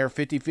games in there,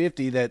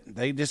 50-50, that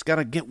they just got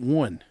to get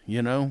one,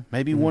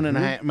 maybe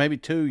 1.5, maybe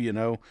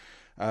 2,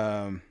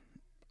 I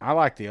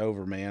like the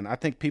over, man. I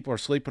think people are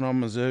sleeping on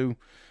Mizzou.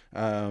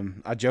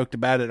 I joked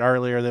about it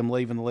earlier, them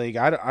leaving the league.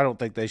 I don't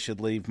think they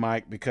should leave,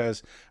 Mike,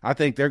 because I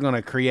think they're going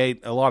to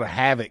create a lot of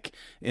havoc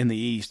in the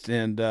East.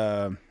 And,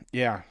 I'm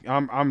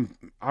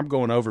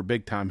going over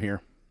big time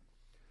here.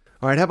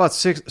 All right, how about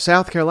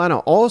South Carolina?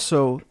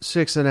 Also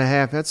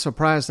 6.5. That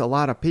surprised a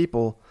lot of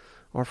people.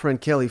 Our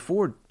friend Kelly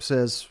Ford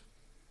says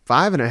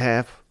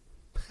 5.5.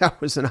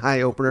 That was an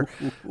eye-opener.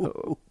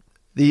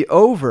 The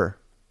over,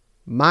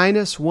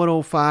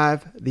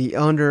 -105. The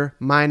under,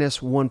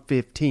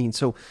 -115.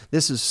 So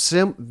this is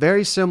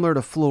very similar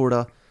to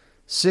Florida.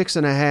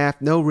 6.5.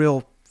 No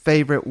real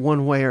favorite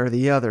one way or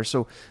the other.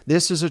 So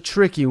this is a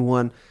tricky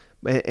one.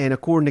 And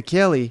according to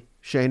Kelly,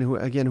 Shane,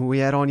 who we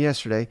had on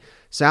yesterday,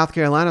 South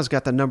Carolina's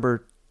got the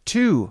number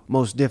 2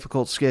 most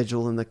difficult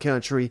schedule in the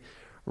country.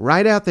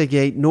 Right out the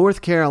gate,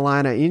 North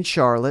Carolina in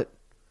Charlotte.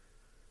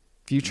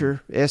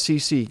 Future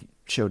SEC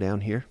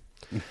showdown here.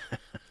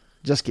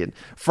 Just kidding.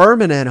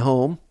 Furman at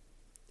home.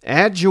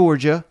 At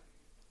Georgia.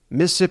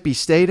 Mississippi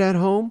State at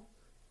home.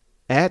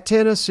 At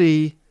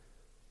Tennessee.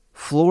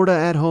 Florida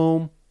at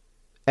home.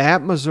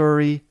 At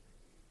Missouri.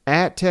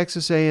 At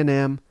Texas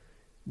A&M.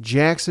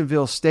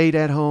 Jacksonville State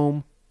at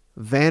home.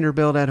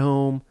 Vanderbilt at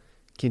home.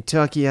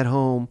 Kentucky at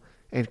home.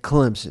 And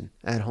Clemson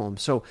at home.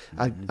 So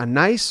a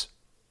nice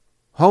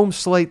home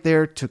slate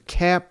there to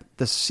cap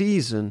the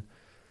season.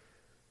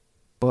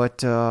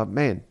 But,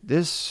 man,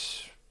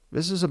 this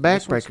is a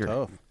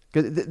backbreaker.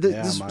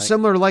 This is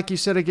similar, like you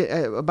said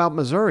about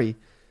Missouri.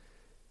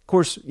 Of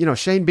course,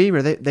 Shane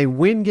Beamer, they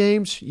win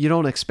games you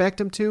don't expect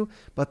them to,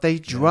 but they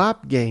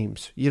drop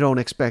games you don't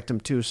expect them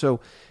to.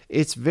 So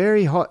it's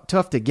very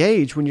tough to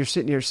gauge when you're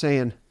sitting here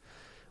saying,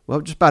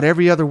 well, just about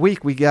every other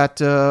week we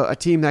got a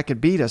team that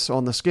could beat us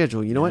on the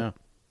schedule. You know what?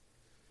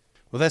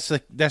 Well, that's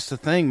the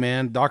thing,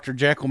 man. Dr.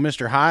 Jekyll,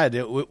 Mr. Hyde.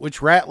 Which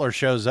Rattler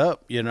shows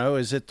up?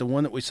 Is it the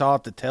one that we saw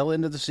at the tail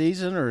end of the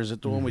season, or is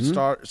it the one we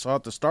saw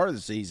at the start of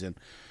the season?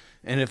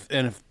 And if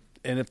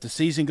the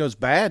season goes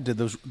bad,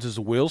 does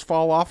the wheels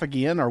fall off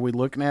again? Are we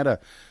looking at a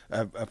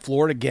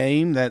Florida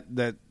game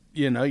that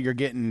you're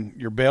getting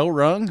your bell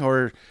rung,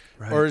 or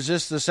is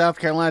this the South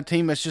Carolina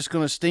team that's just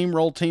going to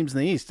steamroll teams in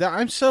the East?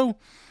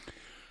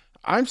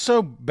 I'm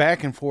so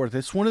back and forth.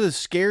 It's one of the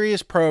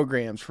scariest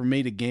programs for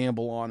me to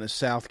gamble on is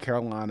South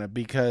Carolina,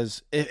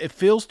 because it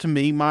feels to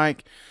me,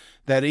 Mike,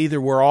 that either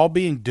we're all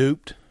being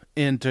duped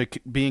into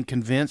being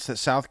convinced that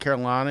South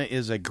Carolina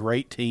is a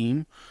great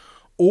team,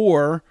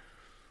 or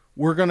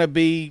we're going to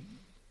be,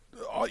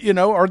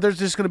 or there's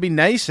just going to be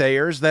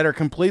naysayers that are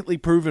completely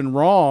proven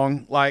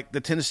wrong, like the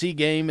Tennessee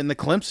game and the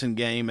Clemson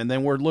game, and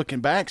then we're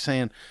looking back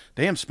saying,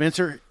 damn,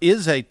 Spencer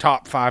is a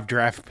top 5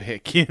 draft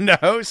pick,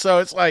 So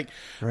it's like,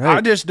 right.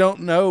 I just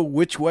don't know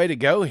which way to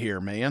go here,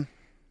 man.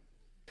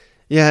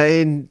 Yeah,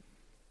 and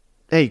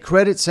hey,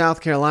 credit South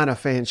Carolina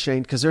fans,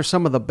 Shane, because they're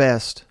some of the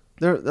best.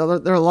 They're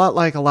a lot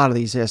like a lot of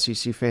these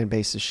SEC fan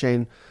bases,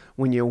 Shane.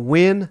 When you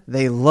win,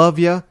 they love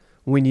you.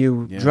 When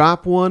you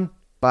drop one,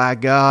 by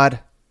God,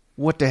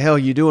 what the hell are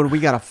you doing? We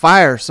got to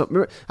fire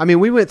something. I mean,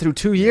 we went through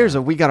 2 years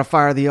of we got to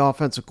fire the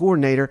offensive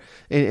coordinator,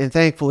 and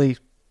thankfully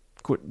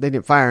they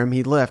didn't fire him.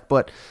 He left,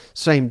 but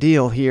same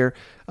deal here.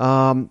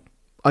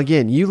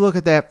 Again, you look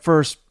at that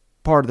first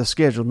part of the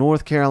schedule,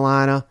 North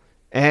Carolina,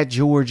 at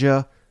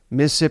Georgia,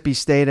 Mississippi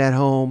State at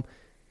home,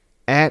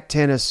 at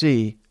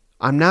Tennessee.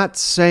 I'm not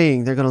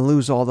saying they're going to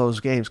lose all those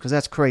games because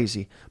that's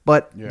crazy,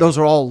 but those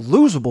are all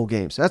losable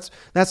games.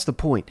 That's the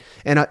point.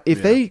 And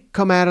if they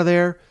come out of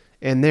there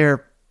and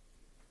they're,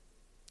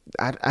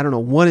 I don't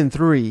know,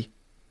 1-3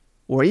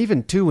 or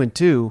even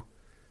 2-2,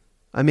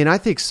 I mean, I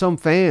think some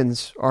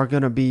fans are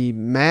going to be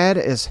mad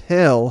as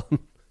hell,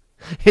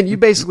 and you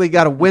basically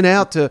got to win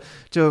out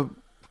to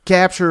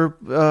capture.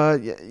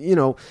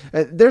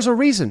 There's a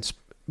reason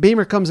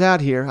Beamer comes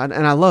out here, and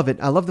I love it.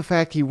 I love the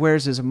fact he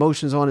wears his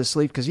emotions on his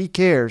sleeve because he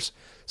cares.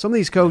 Some of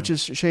these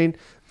coaches, Shane,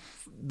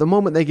 the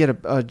moment they get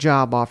a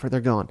job offer, they're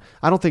gone.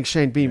 I don't think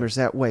Shane Beamer's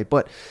that way,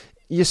 but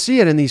you see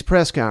it in these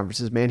press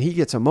conferences, man. He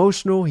gets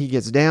emotional. He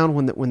gets down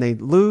when they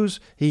lose.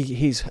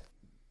 He's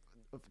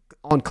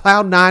on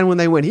cloud nine when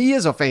they win. He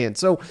is a fan.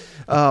 So,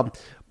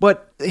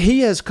 but he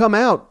has come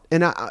out,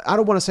 and I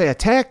don't want to say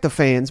attack the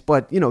fans,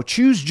 but,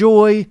 choose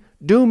joy,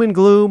 doom and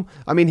gloom.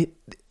 I mean,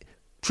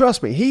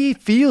 trust me, he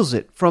feels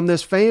it from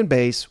this fan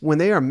base when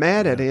they are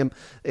mad at him.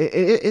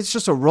 It's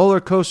just a roller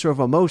coaster of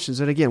emotions.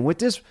 And again, with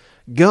this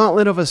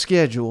gauntlet of a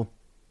schedule,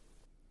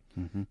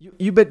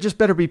 you just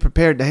better be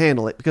prepared to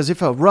handle it. Because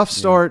if a rough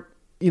start,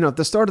 if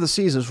the start of the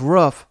season is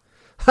rough,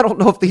 I don't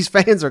know if these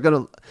fans are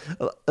going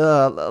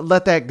to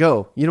let that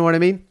go. You know what I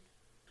mean?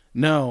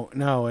 No,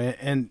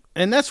 and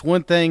that's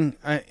one thing.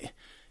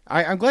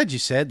 I'm glad you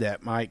said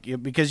that, Mike,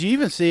 because you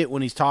even see it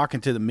when he's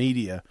talking to the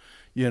media.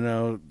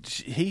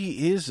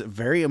 He is a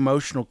very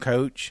emotional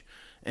coach,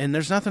 and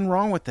there's nothing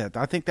wrong with that.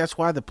 I think that's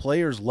why the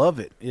players love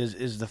it,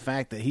 is the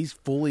fact that he's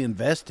fully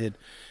invested,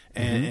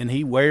 and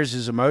he wears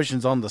his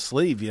emotions on the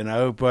sleeve,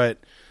 But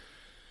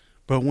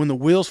when the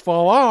wheels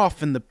fall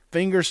off and the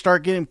fingers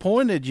start getting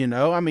pointed,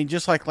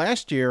 just like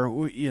last year,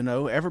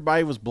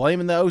 everybody was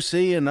blaming the OC,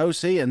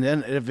 and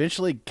then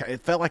eventually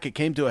it felt like it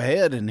came to a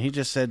head, and he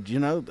just said,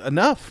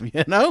 enough,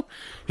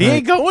 he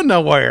ain't going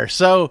nowhere.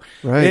 So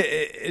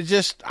it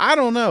just, I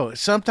don't know.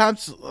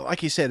 Sometimes,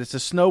 like you said, it's a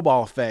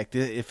snowball effect.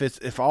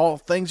 If all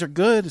things are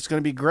good, it's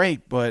going to be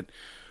great. But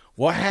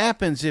what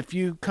happens if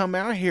you come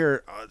out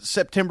here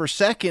September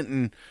 2nd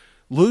and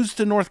lose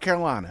to North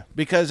Carolina?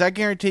 Because I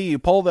guarantee you,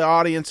 poll the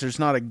audience, there's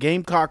not a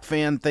Gamecock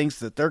fan thinks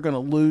that they're going to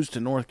lose to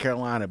North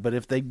Carolina. But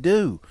if they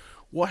do,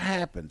 what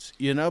happens?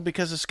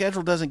 Because the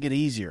schedule doesn't get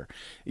easier.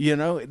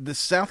 The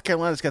South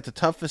Carolina's got the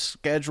toughest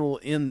schedule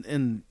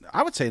in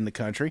I would say in the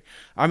country.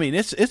 I mean,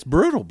 it's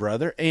brutal,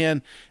 brother.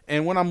 And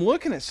when I'm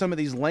looking at some of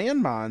these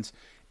landmines,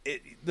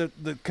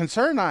 the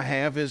concern I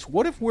have is,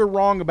 what if we're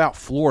wrong about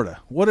Florida?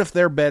 What if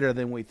they're better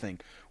than we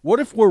think? What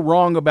if we're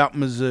wrong about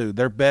Mizzou?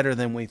 They're better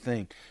than we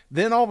think.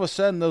 Then all of a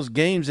sudden, those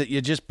games that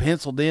you just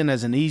penciled in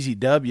as an easy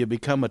W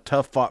become a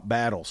tough-fought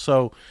battle.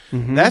 So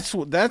that's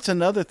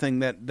another thing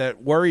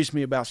that worries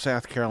me about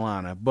South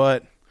Carolina.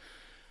 But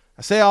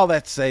I say all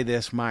that to say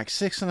this, Mike,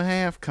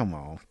 6.5, come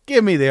on.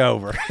 Give me the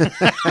over.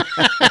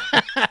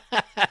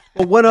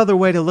 Well, one other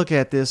way to look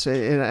at this,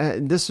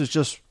 and this is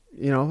just,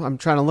 I'm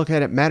trying to look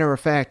at it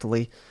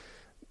matter-of-factly.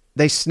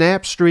 They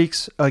snap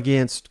streaks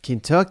against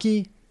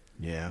Kentucky,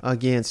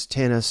 against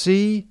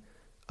Tennessee,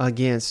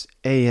 against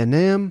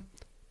A&M,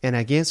 and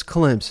against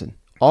Clemson.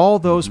 All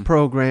those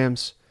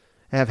programs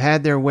have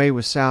had their way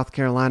with South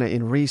Carolina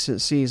in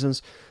recent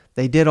seasons.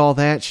 They did all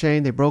that,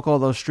 Shane. They broke all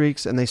those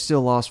streaks, and they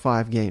still lost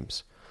 5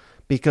 games.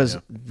 Because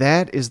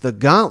that is the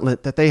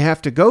gauntlet that they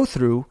have to go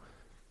through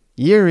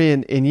year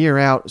in and year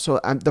out. So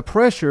the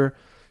pressure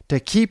to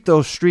keep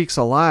those streaks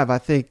alive, I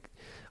think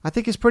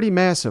is pretty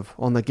massive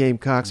on the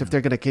Gamecocks if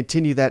they're going to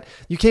continue that.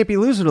 You can't be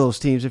losing to those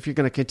teams if you're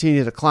going to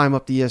continue to climb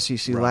up the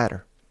SEC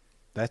ladder.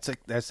 That's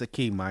the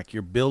key, Mike.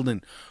 You're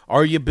building.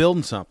 Are you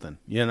building something?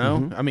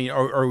 I mean,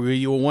 or are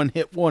you a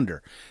one-hit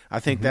wonder? I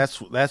think that's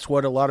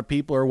what a lot of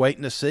people are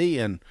waiting to see,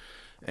 and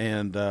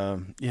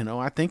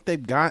I think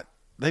they've got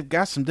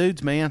some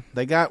dudes, man.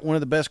 They got one of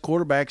the best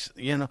quarterbacks.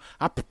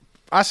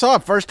 I saw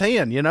it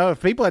firsthand.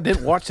 If people that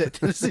didn't watch that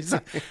Tennessee,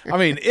 I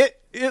mean it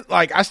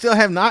like I still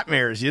have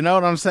nightmares. You know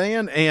what I'm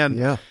saying?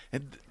 And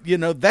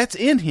that's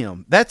in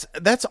him.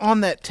 That's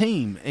on that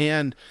team.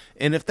 And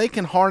if they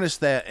can harness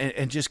that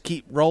and just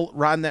keep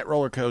riding that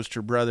roller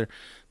coaster, brother,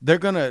 they're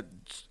gonna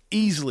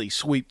easily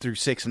sweep through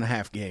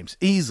 6.5 games,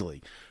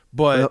 easily.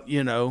 But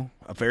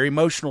a very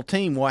emotional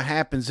team. What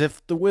happens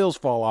if the wheels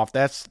fall off?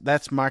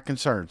 That's my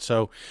concern.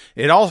 So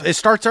it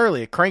starts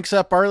early. It cranks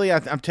up early.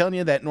 I'm telling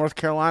you, that North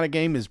Carolina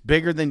game is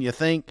bigger than you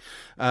think.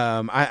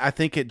 I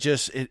think it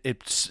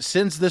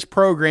sends this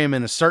program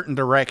in a certain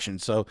direction.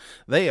 So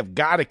they have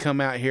got to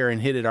come out here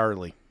and hit it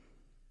early.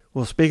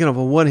 Well, speaking of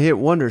a one-hit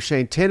wonder,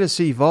 Shane,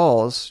 Tennessee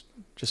Vols.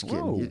 Just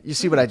kidding. You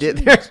see what I did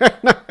there?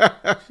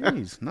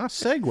 Jeez,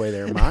 nice segue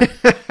there,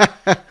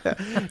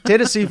 Mike.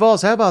 Tennessee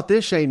Vols. How about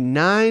this, Shane?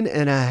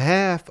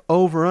 9.5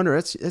 over/under.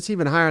 That's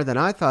even higher than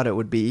I thought it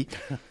would be.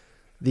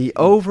 The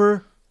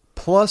over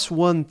plus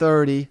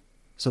 130.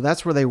 So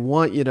that's where they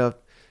want you to.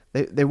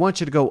 They want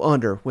you to go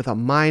under with a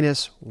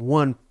minus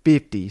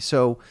 150.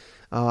 So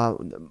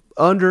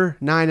under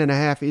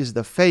 9.5 is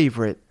the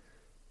favorite,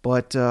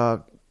 but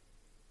that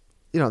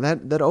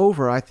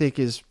over I think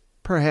is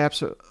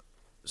perhaps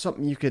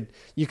something you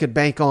could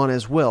bank on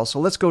as well. So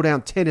let's go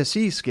down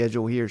Tennessee's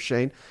schedule here,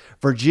 Shane.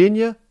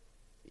 Virginia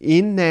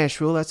in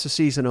Nashville, that's the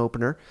season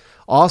opener.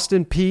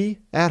 Austin Peay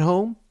at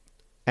home,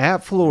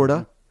 at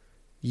Florida,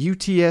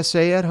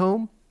 UTSA at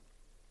home,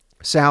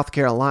 South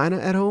Carolina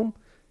at home,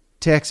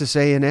 Texas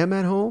A&M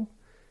at home,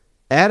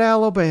 at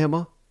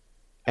Alabama,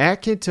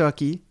 at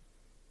Kentucky,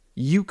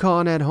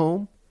 UConn at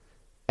home,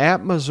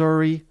 at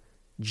Missouri,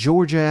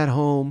 Georgia at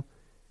home,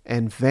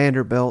 and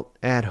Vanderbilt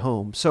at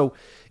home. So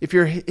if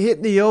you're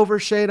hitting the over,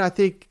 Shane, I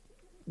think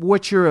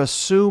what you're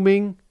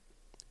assuming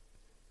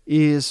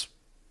is,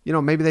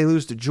 maybe they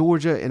lose to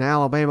Georgia and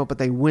Alabama, but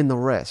they win the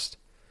rest.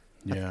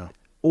 Yeah.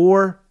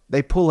 Or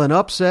they pull an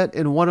upset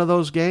in one of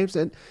those games,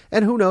 and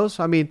who knows?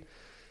 I mean,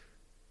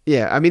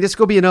 it's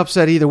going to be an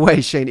upset either way,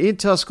 Shane, in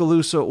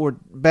Tuscaloosa or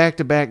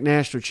back-to-back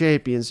national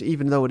champions,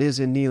 even though it is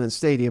in Neyland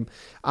Stadium.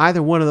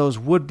 Either one of those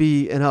would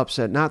be an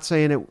upset. Not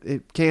saying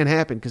it can't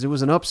happen, because it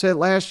was an upset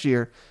last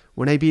year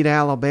when they beat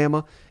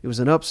Alabama. It was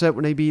an upset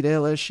when they beat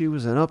LSU. It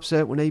was an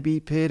upset when they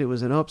beat Pitt. It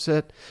was an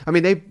upset. I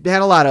mean, they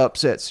had a lot of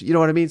upsets. You know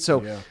what I mean?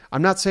 So yeah.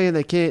 I'm not saying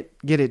they can't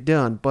get it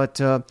done, but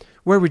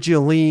where would you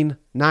lean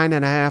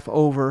 9.5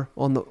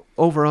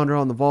 over-under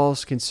on the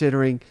Vols,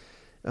 considering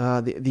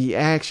the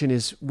action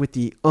is with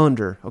the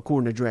under,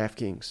 according to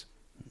DraftKings?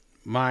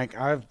 Mike,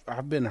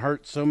 I've been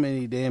hurt so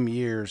many damn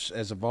years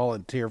as a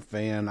volunteer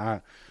fan.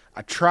 I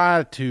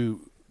try to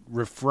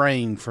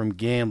refrain from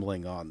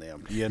gambling on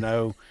them.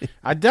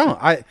 I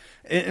don't.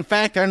 In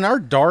fact, in our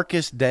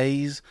darkest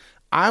days,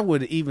 I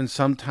would even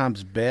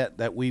sometimes bet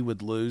that we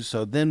would lose.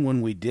 So then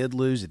when we did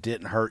lose, it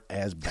didn't hurt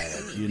as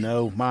bad.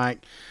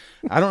 Mike.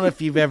 I don't know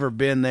if you've ever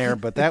been there,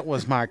 but that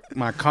was my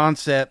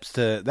concepts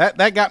to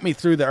that got me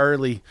through the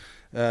early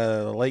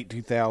late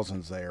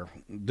 2000s there,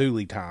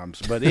 Dooley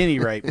times. But at any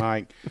rate,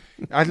 Mike,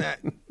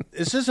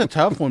 this is a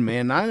tough one,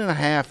 man.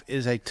 9.5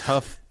 is a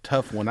tough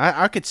one.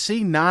 I could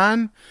see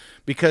 9,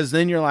 because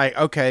then you're like,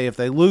 okay, if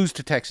they lose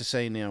to Texas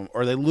A&M,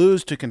 or they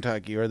lose to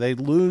Kentucky, or they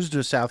lose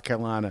to South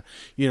Carolina,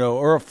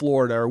 or a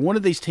Florida, or one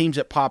of these teams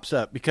that pops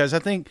up, because I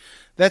think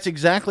that's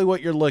exactly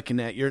what you're looking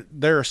at.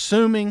 They're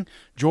assuming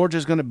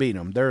Georgia's going to beat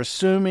them. They're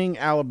assuming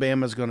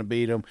Alabama's going to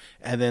beat them,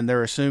 and then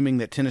they're assuming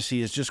that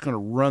Tennessee is just going to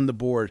run the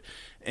board.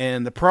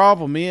 And the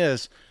problem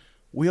is,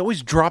 we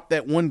always drop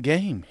that one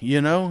game.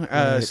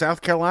 Right.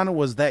 South Carolina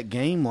was that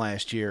game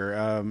last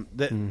year.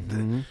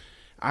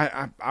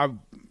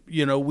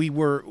 We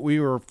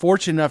were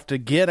fortunate enough to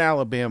get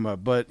Alabama,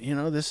 but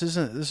this is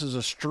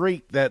a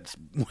streak that's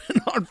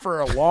went on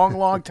for a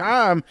long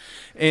time,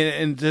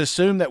 and to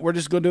assume that we're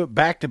just going to do it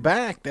back to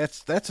back,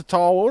 that's a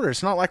tall order.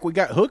 It's not like we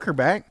got Hooker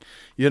back,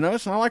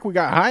 it's not like we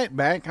got Hyatt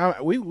back.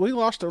 We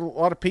lost a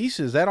lot of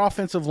pieces. That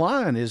offensive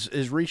line is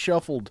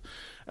reshuffled,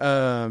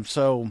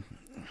 so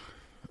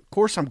of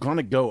course I'm going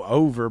to go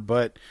over,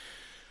 but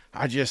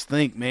I just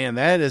think, man,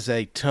 that is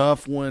a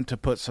tough one to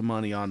put some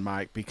money on,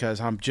 Mike, because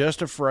I'm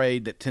just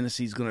afraid that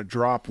Tennessee's going to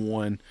drop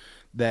one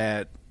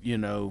that,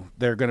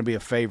 they're going to be a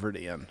favorite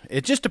in.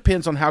 It just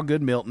depends on how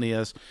good Milton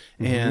is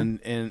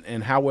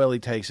and how well he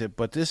takes it.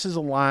 But this is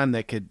a line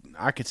that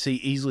I could see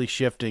easily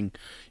shifting,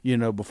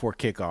 before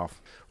kickoff.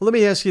 Well, let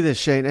me ask you this,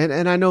 Shane,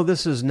 and I know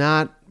this is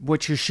not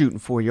what you're shooting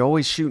for. You're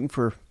always shooting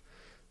for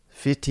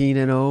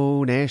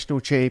 15-0 national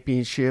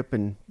championship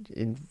and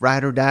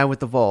ride or die with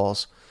the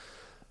Vols.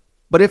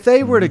 But if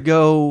they were to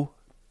go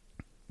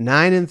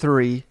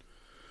 9-3,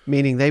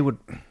 meaning they would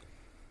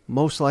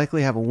most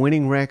likely have a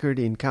winning record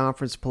in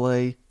conference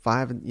play,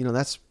 5,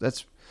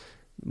 that's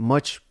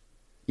much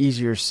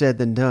easier said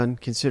than done,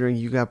 considering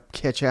you got to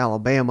catch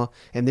Alabama,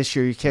 and this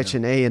year you're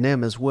catching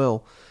A&M as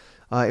well.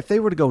 If they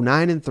were to go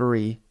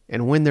 9-3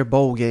 and win their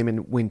bowl game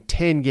and win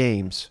 10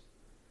 games,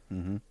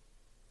 I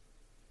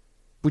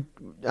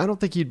don't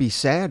think you'd be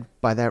sad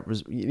by that.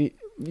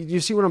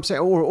 You see what I'm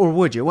saying, or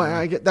would you?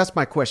 Well, that's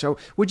my question.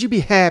 Would you be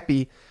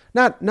happy?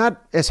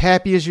 Not as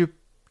happy as you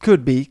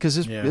could be,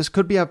 because this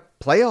could be a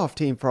playoff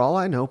team for all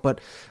I know. But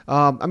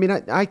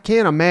I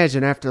can't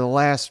imagine after the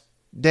last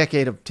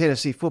decade of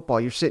Tennessee football,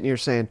 you're sitting here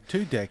saying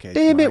 2 decades.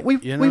 Damn it, we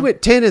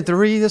went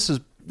 10-3. This is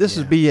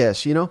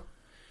BS.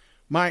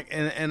 Mike,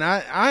 and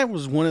I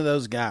was one of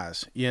those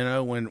guys.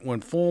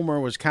 When Fulmer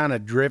was kind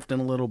of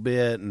drifting a little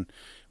bit, and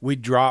we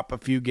drop a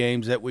few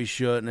games that we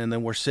shouldn't, and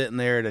then we're sitting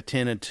there at a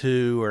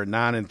 10-2 or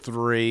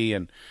 9-3,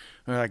 and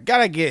we're like,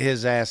 gotta get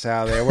his ass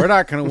out of there. We're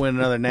not going to win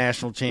another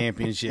national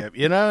championship,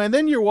 And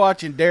then you're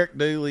watching Derek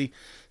Dooley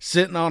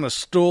sitting on a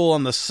stool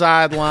on the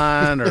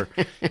sideline, or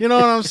you know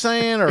what I'm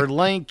saying, or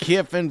Lane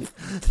Kiffin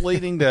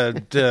fleeting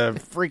to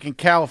freaking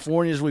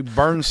California as we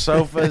burn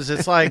sofas.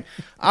 It's like,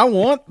 I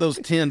want those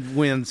 10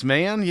 wins,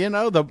 man.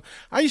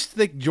 I used to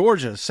think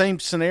Georgia, same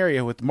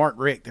scenario with Mark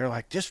Richt. They're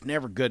like, just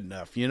never good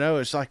enough.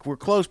 It's like we're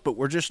close, but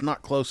we're just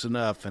not close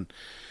enough.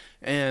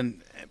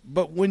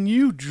 But when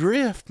you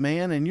drift,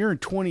 man, and you're in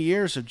 20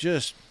 years of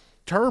just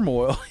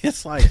turmoil,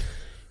 it's like,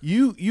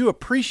 You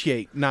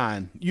appreciate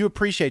 9. You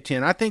appreciate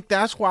 10. I think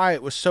that's why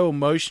it was so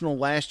emotional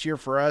last year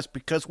for us,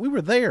 because we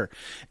were there.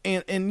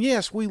 And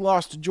yes, we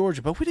lost to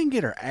Georgia, but we didn't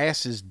get our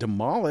asses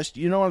demolished.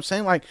 You know what I'm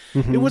saying? Like,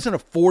 It wasn't a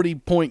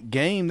 40-point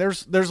game.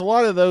 There's a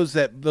lot of those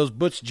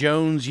Butch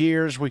Jones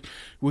years.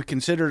 We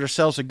considered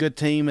ourselves a good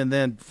team, and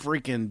then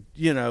freaking,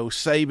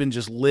 Saban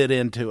just lit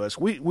into us.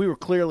 We were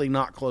clearly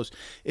not close.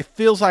 It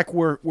feels like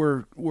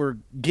we're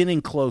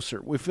getting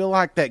closer. We feel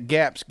like that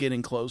gap's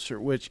getting closer,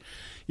 which,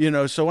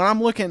 So when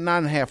I'm looking at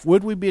 9.5,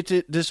 would we be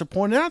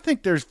disappointed? I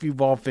think there's a few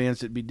Vol fans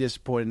that'd be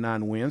disappointed in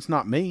 9 wins.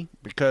 Not me,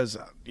 because,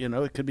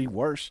 it could be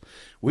worse.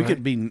 We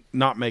could be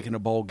not making a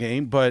bowl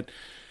game. But,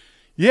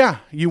 yeah,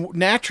 you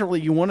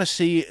want to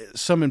see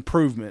some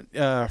improvement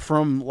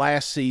from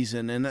last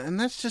season. And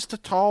that's just a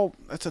tall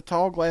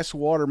glass of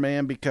water,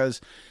 man, because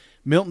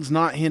Milton's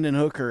not Hendon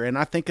Hooker. And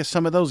I think of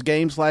some of those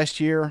games last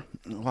year,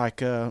 like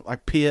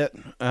Pitt,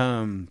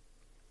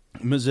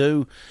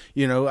 Mizzou,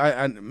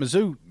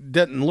 Mizzou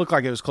didn't look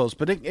like it was close,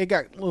 but it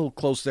got a little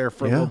close there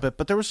for a little bit.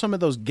 But there were some of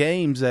those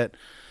games that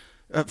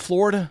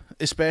Florida,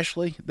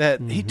 especially,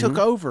 that he took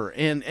over,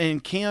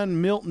 and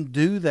can Milton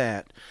do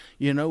that?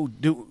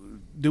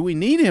 Do we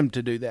need him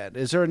to do that?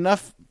 Is there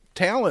enough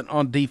talent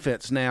on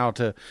defense now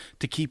to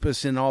keep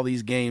us in all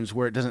these games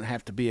where it doesn't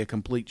have to be a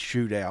complete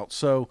shootout?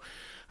 So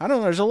I don't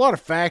know. There's a lot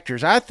of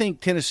factors. I think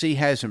Tennessee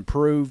has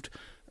improved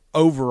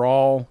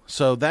overall,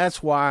 so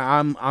that's why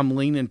I'm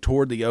leaning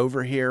toward the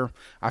over here.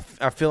 I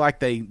feel like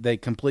they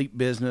complete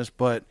business,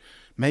 but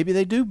maybe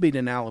they do beat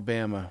an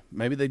Alabama.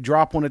 Maybe they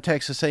drop one at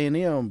Texas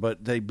A&M,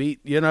 but they beat.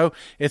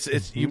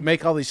 It's you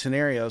make all these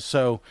scenarios.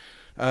 So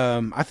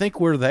I think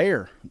we're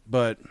there,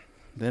 but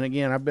then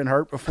again, I've been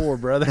hurt before,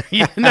 brother.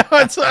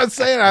 That's what I'm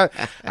saying.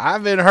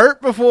 I've been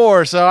hurt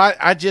before, so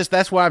I just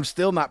that's why I'm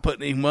still not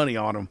putting any money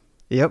on them.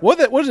 Yep. What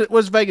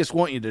does Vegas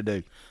want you to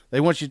do? They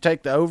want you to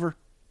take the over?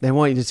 They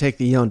want you to take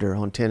the under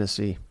on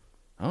Tennessee.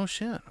 Oh,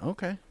 shit.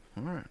 Okay.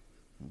 All right.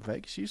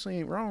 Vegas usually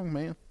ain't wrong,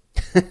 man.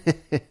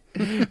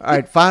 All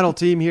right, final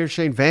team here,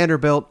 Shane.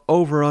 Vanderbilt,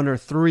 over under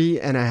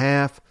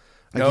 3.5.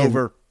 Again,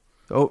 over.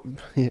 Oh,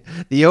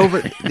 the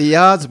over. The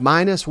odds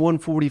minus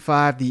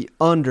 145. The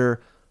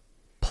under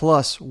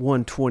plus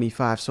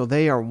 125. So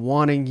they are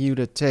wanting you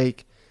to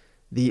take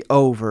the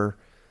over.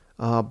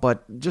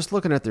 But just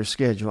looking at their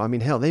schedule, I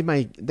mean, hell, they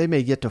may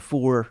get to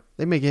 4.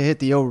 They may hit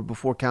the over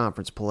before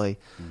conference play.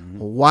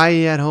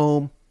 Hawaii at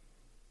home,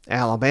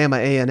 Alabama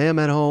A&M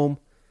at home,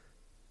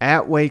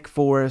 at Wake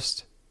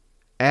Forest,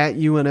 at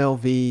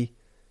UNLV,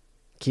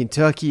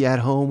 Kentucky at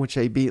home, which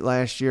they beat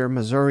last year,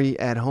 Missouri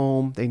at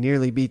home. They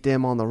nearly beat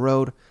them on the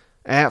road.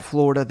 At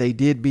Florida, they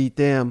did beat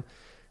them.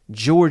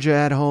 Georgia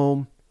at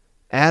home,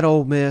 at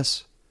Ole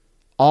Miss,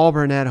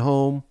 Auburn at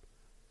home,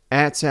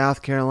 at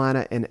South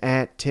Carolina, and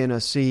at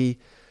Tennessee.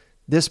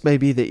 This may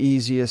be the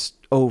easiest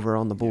over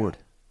on the board.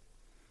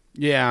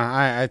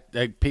 Yeah,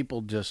 I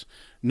people just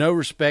no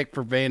respect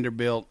for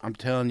Vanderbilt. I'm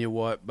telling you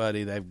what,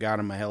 buddy, they've got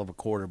him a hell of a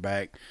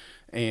quarterback.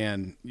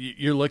 And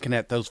you're looking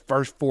at those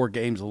first 4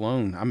 games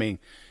alone. I mean,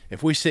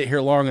 if we sit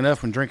here long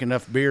enough and drink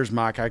enough beers,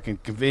 Mike, I can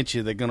convince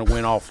you they're going to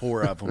win all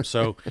 4 of them.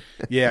 So,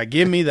 yeah,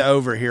 give me the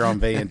over here on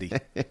Vandy.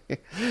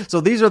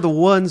 So these are the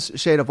ones,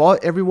 Shade, of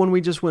everyone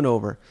we just went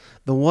over,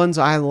 the ones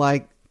I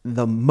like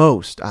the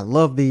most. I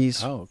love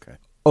these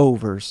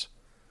overs.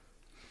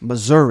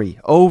 Missouri,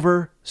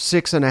 over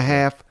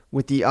 6.5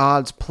 with the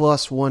odds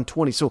plus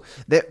 120. So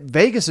that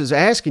Vegas is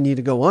asking you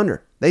to go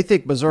under. They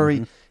think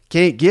Missouri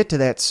can't get to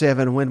that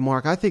 7-win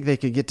mark. I think they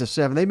could get to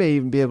 7. They may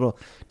even be able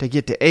to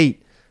get to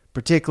 8,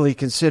 particularly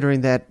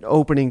considering that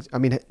opening. I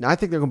mean, I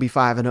think they're going to be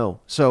 5-0.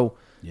 So,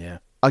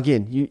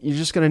 again, you're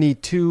just going to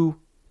need 2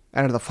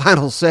 out of the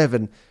final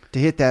 7 to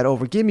hit that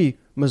over. Give me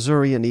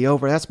Missouri in the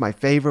over. That's my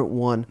favorite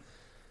one.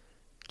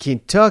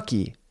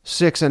 Kentucky,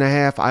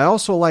 6.5. I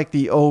also like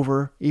the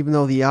over, even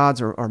though the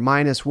odds are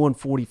minus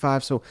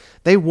 145. So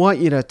they want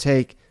you to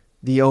take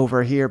the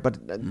over here, but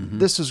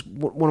this is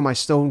one of my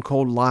stone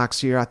cold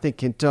locks here. I think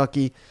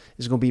Kentucky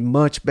is going to be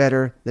much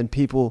better than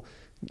people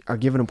are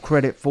giving them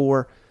credit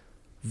for.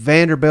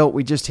 Vanderbilt,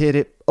 we just hit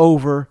it,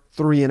 over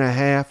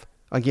 3.5.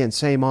 Again,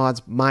 same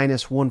odds,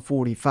 minus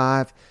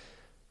 145.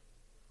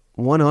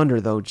 One under,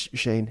 though,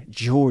 Shane,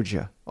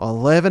 Georgia,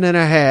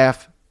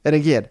 11.5. And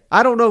again,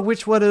 I don't know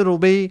which one it'll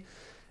be,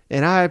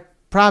 and I'm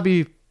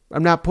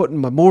not putting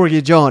my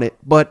mortgage on it,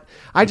 but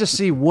I just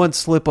see one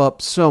slip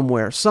up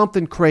somewhere,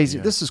 something crazy.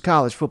 Yeah. This is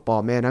college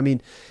football, man. I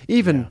mean,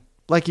 even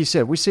like you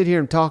said, we sit here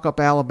and talk up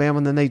Alabama,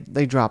 and then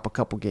they drop a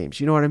couple games.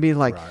 You know what I mean?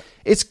 Like,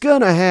 it's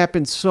going to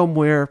happen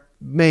somewhere,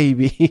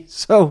 maybe.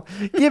 So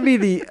give me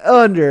the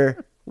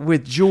under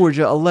with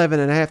Georgia,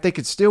 11.5. They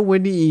could still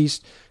win the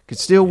East, could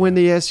still win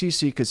the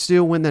SEC, could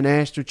still win the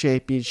national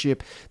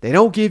championship. They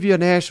don't give you a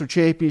national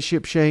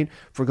championship, Shane,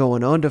 for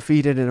going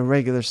undefeated in a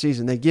regular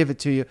season. They give it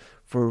to you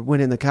for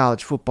winning the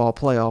college football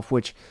playoff,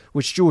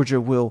 which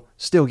Georgia will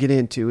still get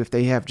into if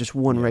they have just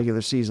one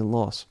regular season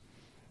loss.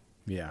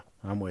 Yeah,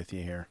 I'm with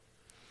you here.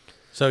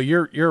 So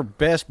your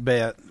best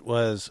bet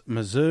was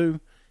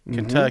Mizzou,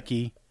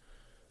 Kentucky,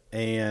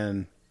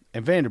 and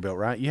Vanderbilt,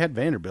 right? You had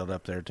Vanderbilt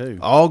up there too.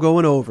 All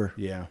going over.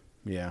 Yeah.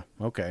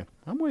 Okay,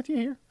 I'm with you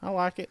here. I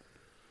like it.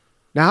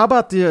 Now, how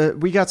about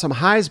we got some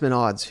Heisman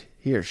odds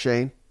here,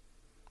 Shane?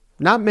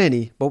 Not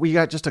many, but we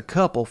got just a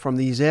couple from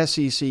these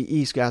SEC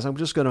East guys. I'm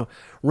just going to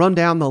run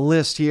down the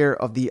list here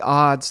of the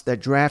odds that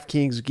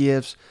DraftKings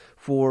gives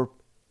for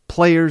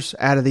players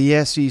out of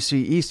the SEC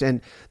East. And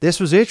this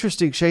was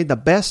interesting, Shane. The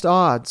best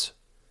odds,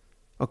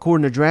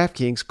 according to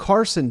DraftKings,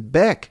 Carson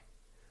Beck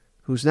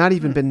who's not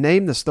even been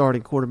named the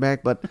starting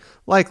quarterback, but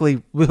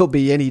likely will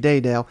be any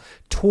day now.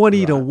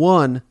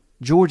 20-1,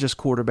 Georgia's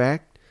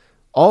quarterback.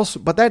 Also,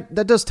 but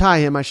that does tie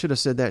him. I should have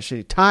said that.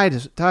 Shane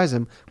ties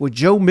him with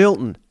Joe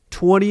Milton,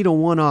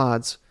 20-1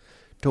 odds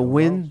to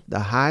win the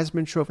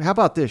Heisman Trophy. How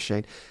about this,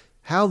 Shane?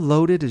 How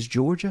loaded is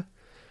Georgia?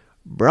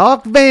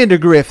 Brock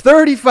Vandagriff,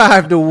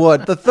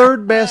 35-1, the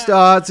third best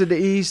odds in the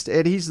East,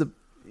 and he's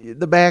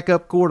the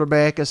backup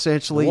quarterback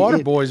essentially. The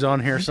water boy's on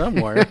here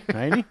somewhere,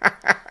 ain't he?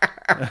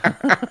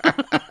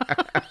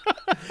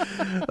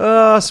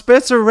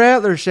 Spencer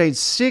Rattler, Shane,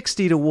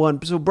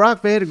 60-1. So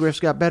Brock Vandagriff's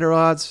got better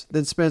odds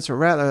than Spencer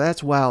Rattler.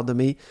 That's wild to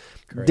me.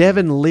 Crazy.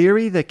 Devin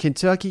Leary, the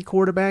Kentucky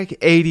quarterback,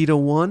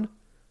 80-1.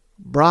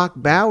 Brock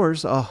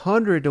Bowers,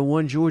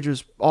 100-1.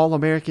 Georgia's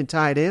All-American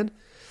tight end.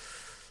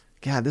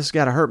 God, this has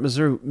got to hurt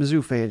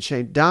Mizzou fans,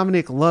 Shane.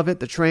 Dominic Lovett,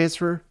 the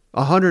transfer,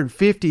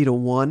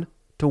 150-1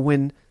 to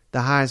win the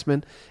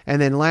Heisman.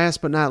 And then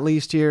last but not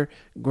least here,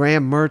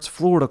 Graham Mertz,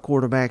 Florida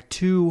quarterback,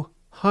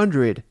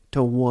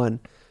 200-1.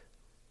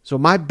 So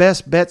my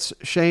best bets,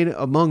 Shane,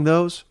 among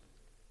those,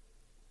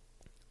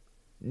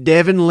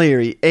 Devin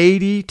Leary,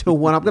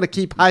 80-1. I'm going to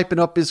keep hyping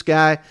up this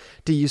guy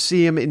till you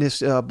see him in his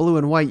blue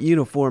and white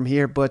uniform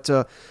here. But,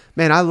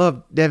 man, I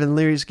love Devin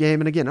Leary's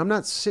game. And, again, I'm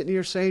not sitting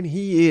here saying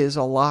he is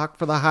a lock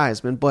for the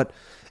Heisman. But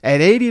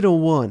at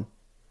 80-1,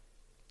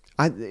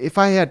 if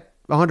I had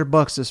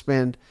 $100 to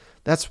spend,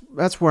 that's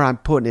where I'm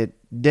putting it.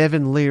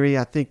 Devin Leary,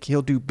 I think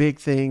he'll do big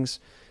things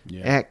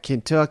at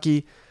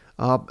Kentucky.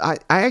 I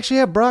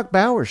actually have Brock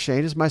Bowers,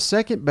 Shane, as my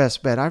second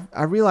best bet.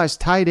 I realize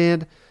tight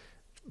end,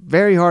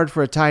 very hard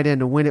for a tight end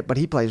to win it, but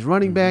he plays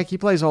running back. He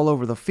plays all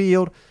over the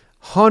field.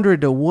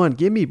 100-1.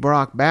 Give me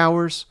Brock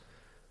Bowers.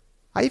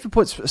 I even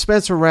put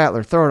Spencer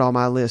Rattler third on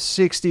my list,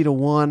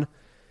 60-1.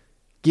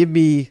 Give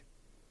me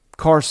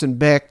Carson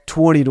Beck,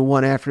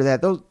 20-1 after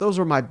that. Those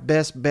are my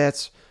best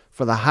bets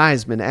for the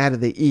Heisman out of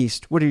the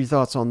East. What are your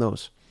thoughts on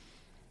those?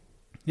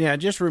 Yeah,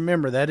 just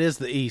remember, that is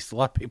the East. A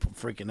lot of people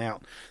freaking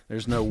out.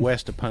 There's no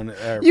West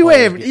opponent. You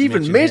haven't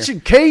even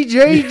mentioned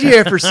KJ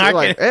Jefferson.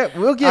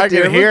 We'll get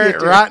there. I can hear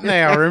it right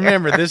now.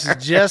 Remember, this is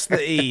just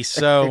the East.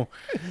 So,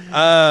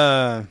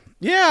 yeah,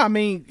 I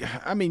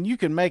mean, you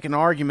can make an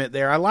argument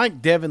there. I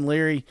like Devin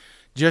Leary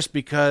just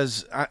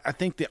because I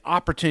think the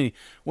opportunity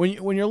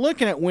when you're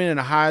looking at winning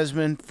a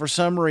Heisman, for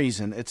some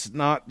reason, it's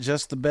not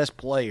just the best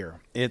player.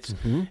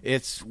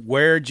 It's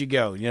where'd you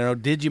go? You know,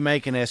 did you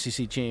make an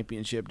SEC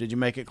championship? Did you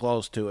make it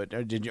close to it?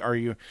 Or are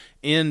you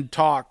in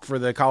talk for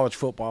the college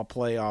football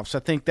playoffs? I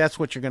think that's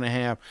what you're going to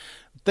have.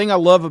 The thing I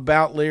love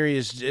about Leary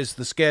is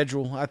the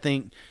schedule. I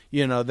think,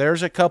 you know,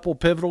 there's a couple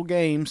pivotal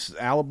games,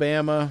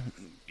 Alabama,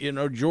 you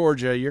know,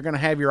 Georgia. You're going to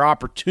have your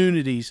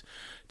opportunities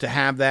to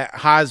have that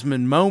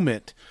Heisman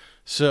moment.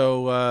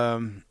 So,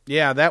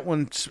 yeah, that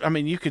one, I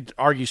mean, you could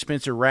argue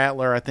Spencer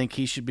Rattler. I think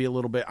he should be a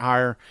little bit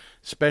higher,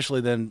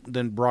 especially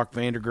than Brock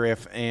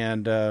Vandagriff.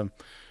 And,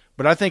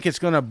 but I think it's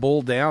going to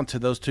boil down to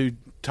those two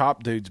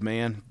top dudes,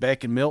 man,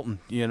 Beck and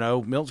Milton. You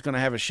know, Milton's going to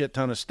have a shit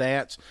ton of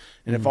stats.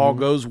 And if all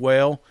goes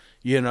well,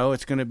 you know,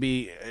 it's going to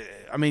be,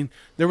 I mean,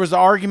 there was an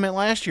argument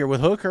last year with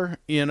Hooker,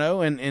 you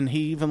know, and he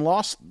even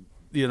lost,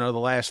 you know, the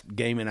last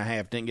game and a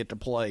half, didn't get to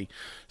play.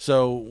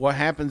 So what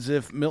happens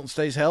if Milton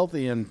stays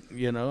healthy? And,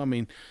 you know, I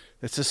mean,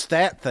 it's a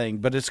stat thing,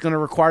 but it's going to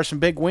require some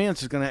big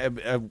wins. It's going to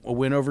have a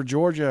win over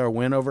Georgia, a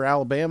win over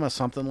Alabama,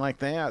 something like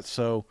that.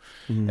 So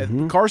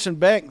Carson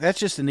Beck, that's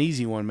just an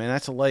easy one, man.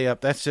 That's a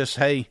layup. That's just,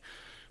 hey,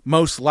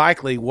 most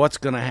likely what's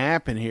going to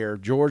happen here.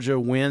 Georgia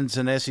wins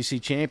an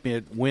SEC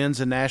champion, wins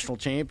a national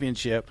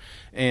championship,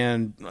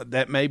 and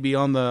that may be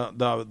on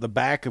the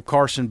back of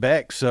Carson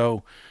Beck.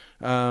 So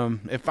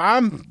if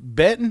I'm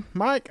betting,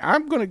 Mike,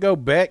 I'm going to go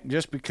Beck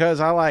just because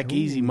I like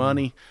easy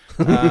money.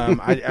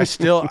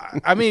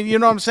 I mean, you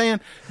know what I'm saying?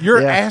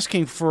 You're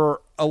asking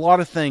for a lot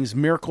of things,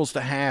 miracles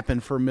to happen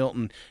for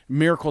Milton,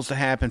 miracles to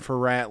happen for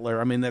Rattler.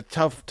 I mean, that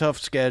tough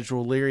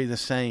schedule, Leary the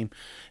same.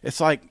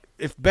 It's like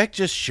if Beck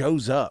just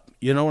shows up,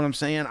 you know what I'm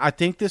saying? I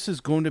think this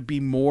is going to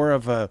be more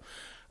of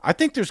I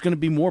think there's going to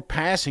be more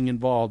passing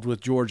involved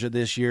with Georgia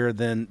this year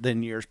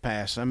than years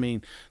past. I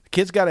mean, the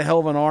kid's got a hell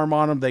of an arm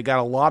on him. They got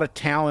a lot of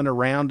talent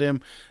around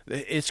him.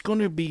 It's going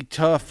to be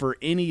tough for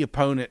any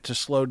opponent to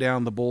slow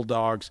down the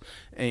Bulldogs.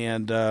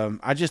 And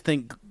I just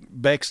think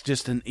Beck's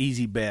just an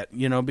easy bet,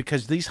 you know,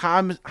 because these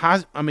high,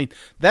 I mean,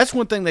 that's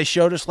one thing they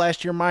showed us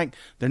last year, Mike.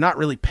 They're not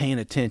really paying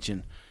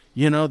attention.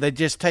 You know, they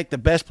just take the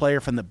best player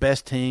from the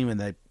best team and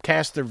they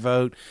cast their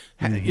vote.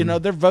 You know,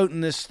 they're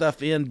voting this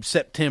stuff in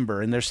September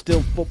and there's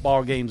still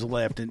football games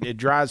left, and it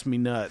drives me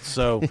nuts.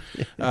 So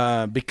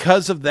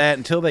because of that,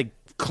 until they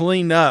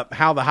clean up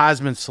how the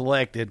Heisman's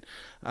selected,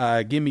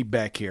 give me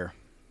Beck here.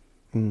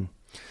 All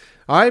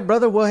right,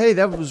 brother. Well, hey,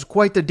 that was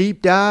quite the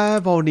deep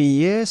dive on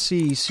the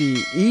SEC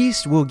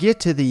East. We'll get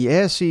to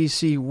the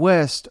SEC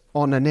West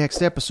on the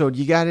next episode.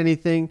 You got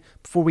anything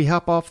before we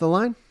hop off the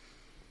line?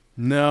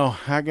 No,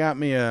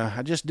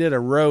 I just did a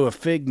row of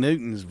Fig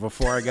Newtons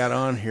before I got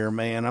on here,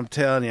 man. I'm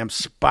telling you, I'm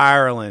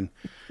spiraling.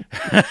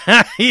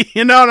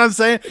 You know what I'm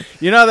saying?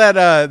 You know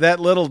that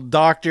little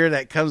doctor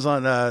that comes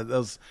on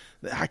those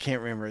I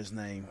can't remember his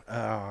name.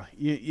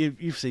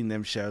 You've seen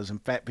them shows,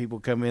 and fat people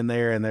come in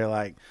there and they're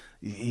like,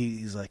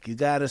 he's like, you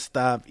got to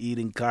stop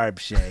eating carbs,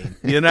 Shane.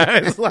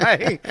 It's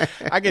like,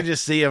 I can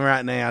just see him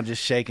right now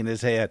just shaking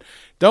his head.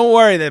 Don't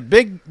worry, the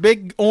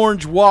big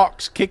orange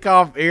walks kick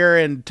off here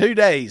in 2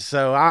 days,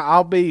 so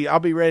I'll be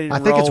ready to roll. I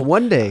think it's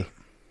 1 day.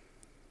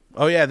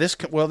 Oh yeah, this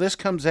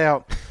comes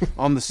out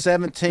on the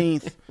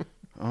 17th.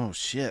 Oh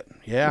shit,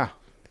 yeah.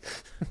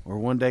 We're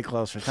 1 day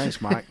closer.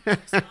 Thanks, Mike.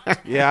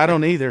 Yeah, I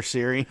don't either,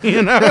 Siri. She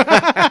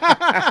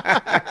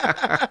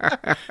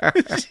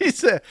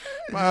said,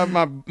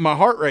 my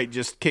heart rate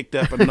just kicked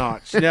up a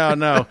notch.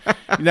 No,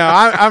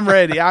 I'm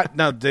ready.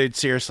 No, dude,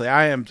 seriously,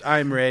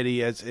 I'm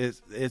ready.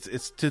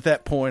 It's to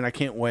that point. I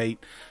can't wait.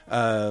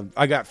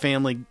 I got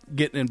family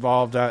getting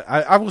involved.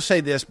 I will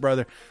say this,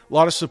 brother. A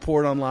lot of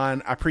support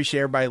online. I appreciate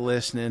everybody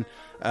listening.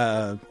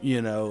 Hell,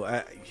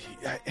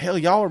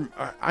 y'all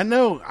are. I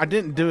know I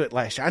didn't do it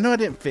last year. I know I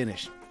didn't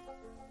finish.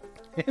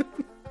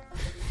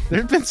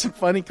 There's been some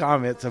funny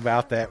comments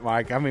about that,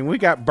 Mike. I mean, we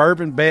got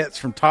bourbon bets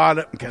from Todd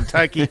up in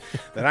Kentucky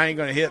that I ain't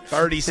going to hit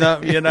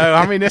 30-something,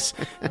 I mean, it's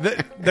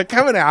the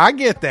coming out. I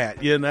get that,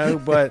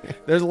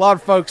 but there's a lot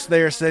of folks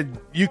there said,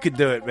 you could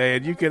do it,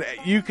 man. You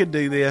could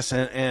do this,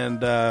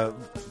 and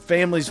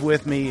family's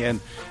with me,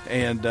 and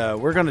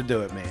we're going to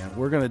do it, man.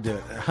 We're going to do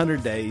it.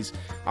 100 days.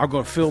 I'm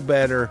going to feel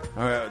better.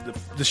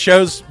 The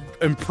show's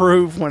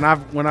improve when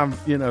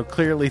I'm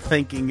clearly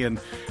thinking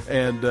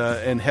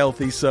and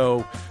healthy.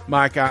 So,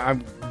 Mike,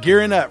 I'm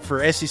gearing up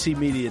for SEC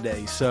Media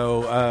Day.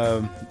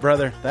 So,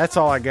 brother, that's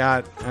all I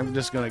got. I'm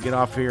just going to get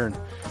off here and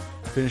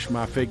finish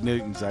my Fig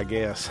Newtons, I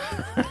guess.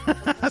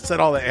 I said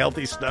all the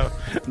healthy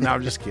stuff. No,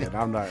 I'm just kidding.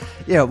 I'm not.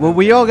 Yeah, well,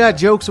 we all got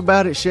jokes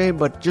about it, Shane,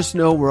 but just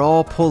know we're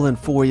all pulling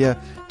for you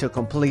to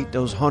complete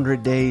those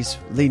 100 days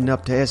leading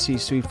up to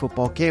SEC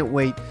football. Can't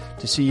wait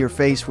to see your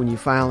face when you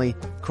finally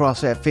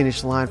cross that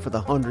finish line for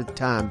the 100th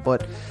time.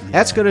 But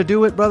that's going to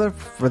do it, brother,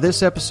 for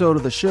this episode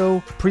of the show.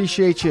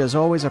 Appreciate you as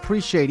always.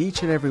 Appreciate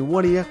each and every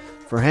one of you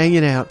for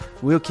hanging out.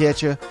 We'll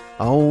catch you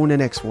on the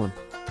next one.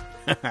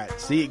 All right,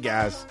 see you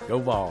guys. Go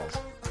Vols.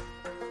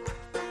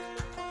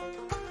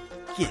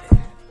 Get it.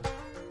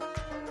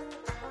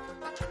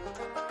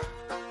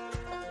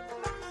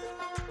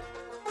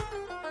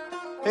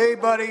 Hey,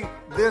 buddy,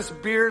 this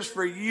beer's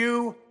for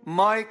you,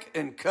 Mike,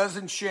 and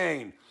Cousin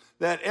Shane.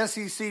 That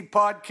SEC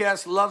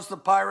podcast loves the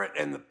Pirate,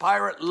 and the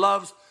Pirate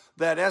loves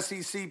that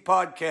SEC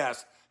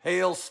podcast.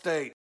 Hail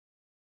State.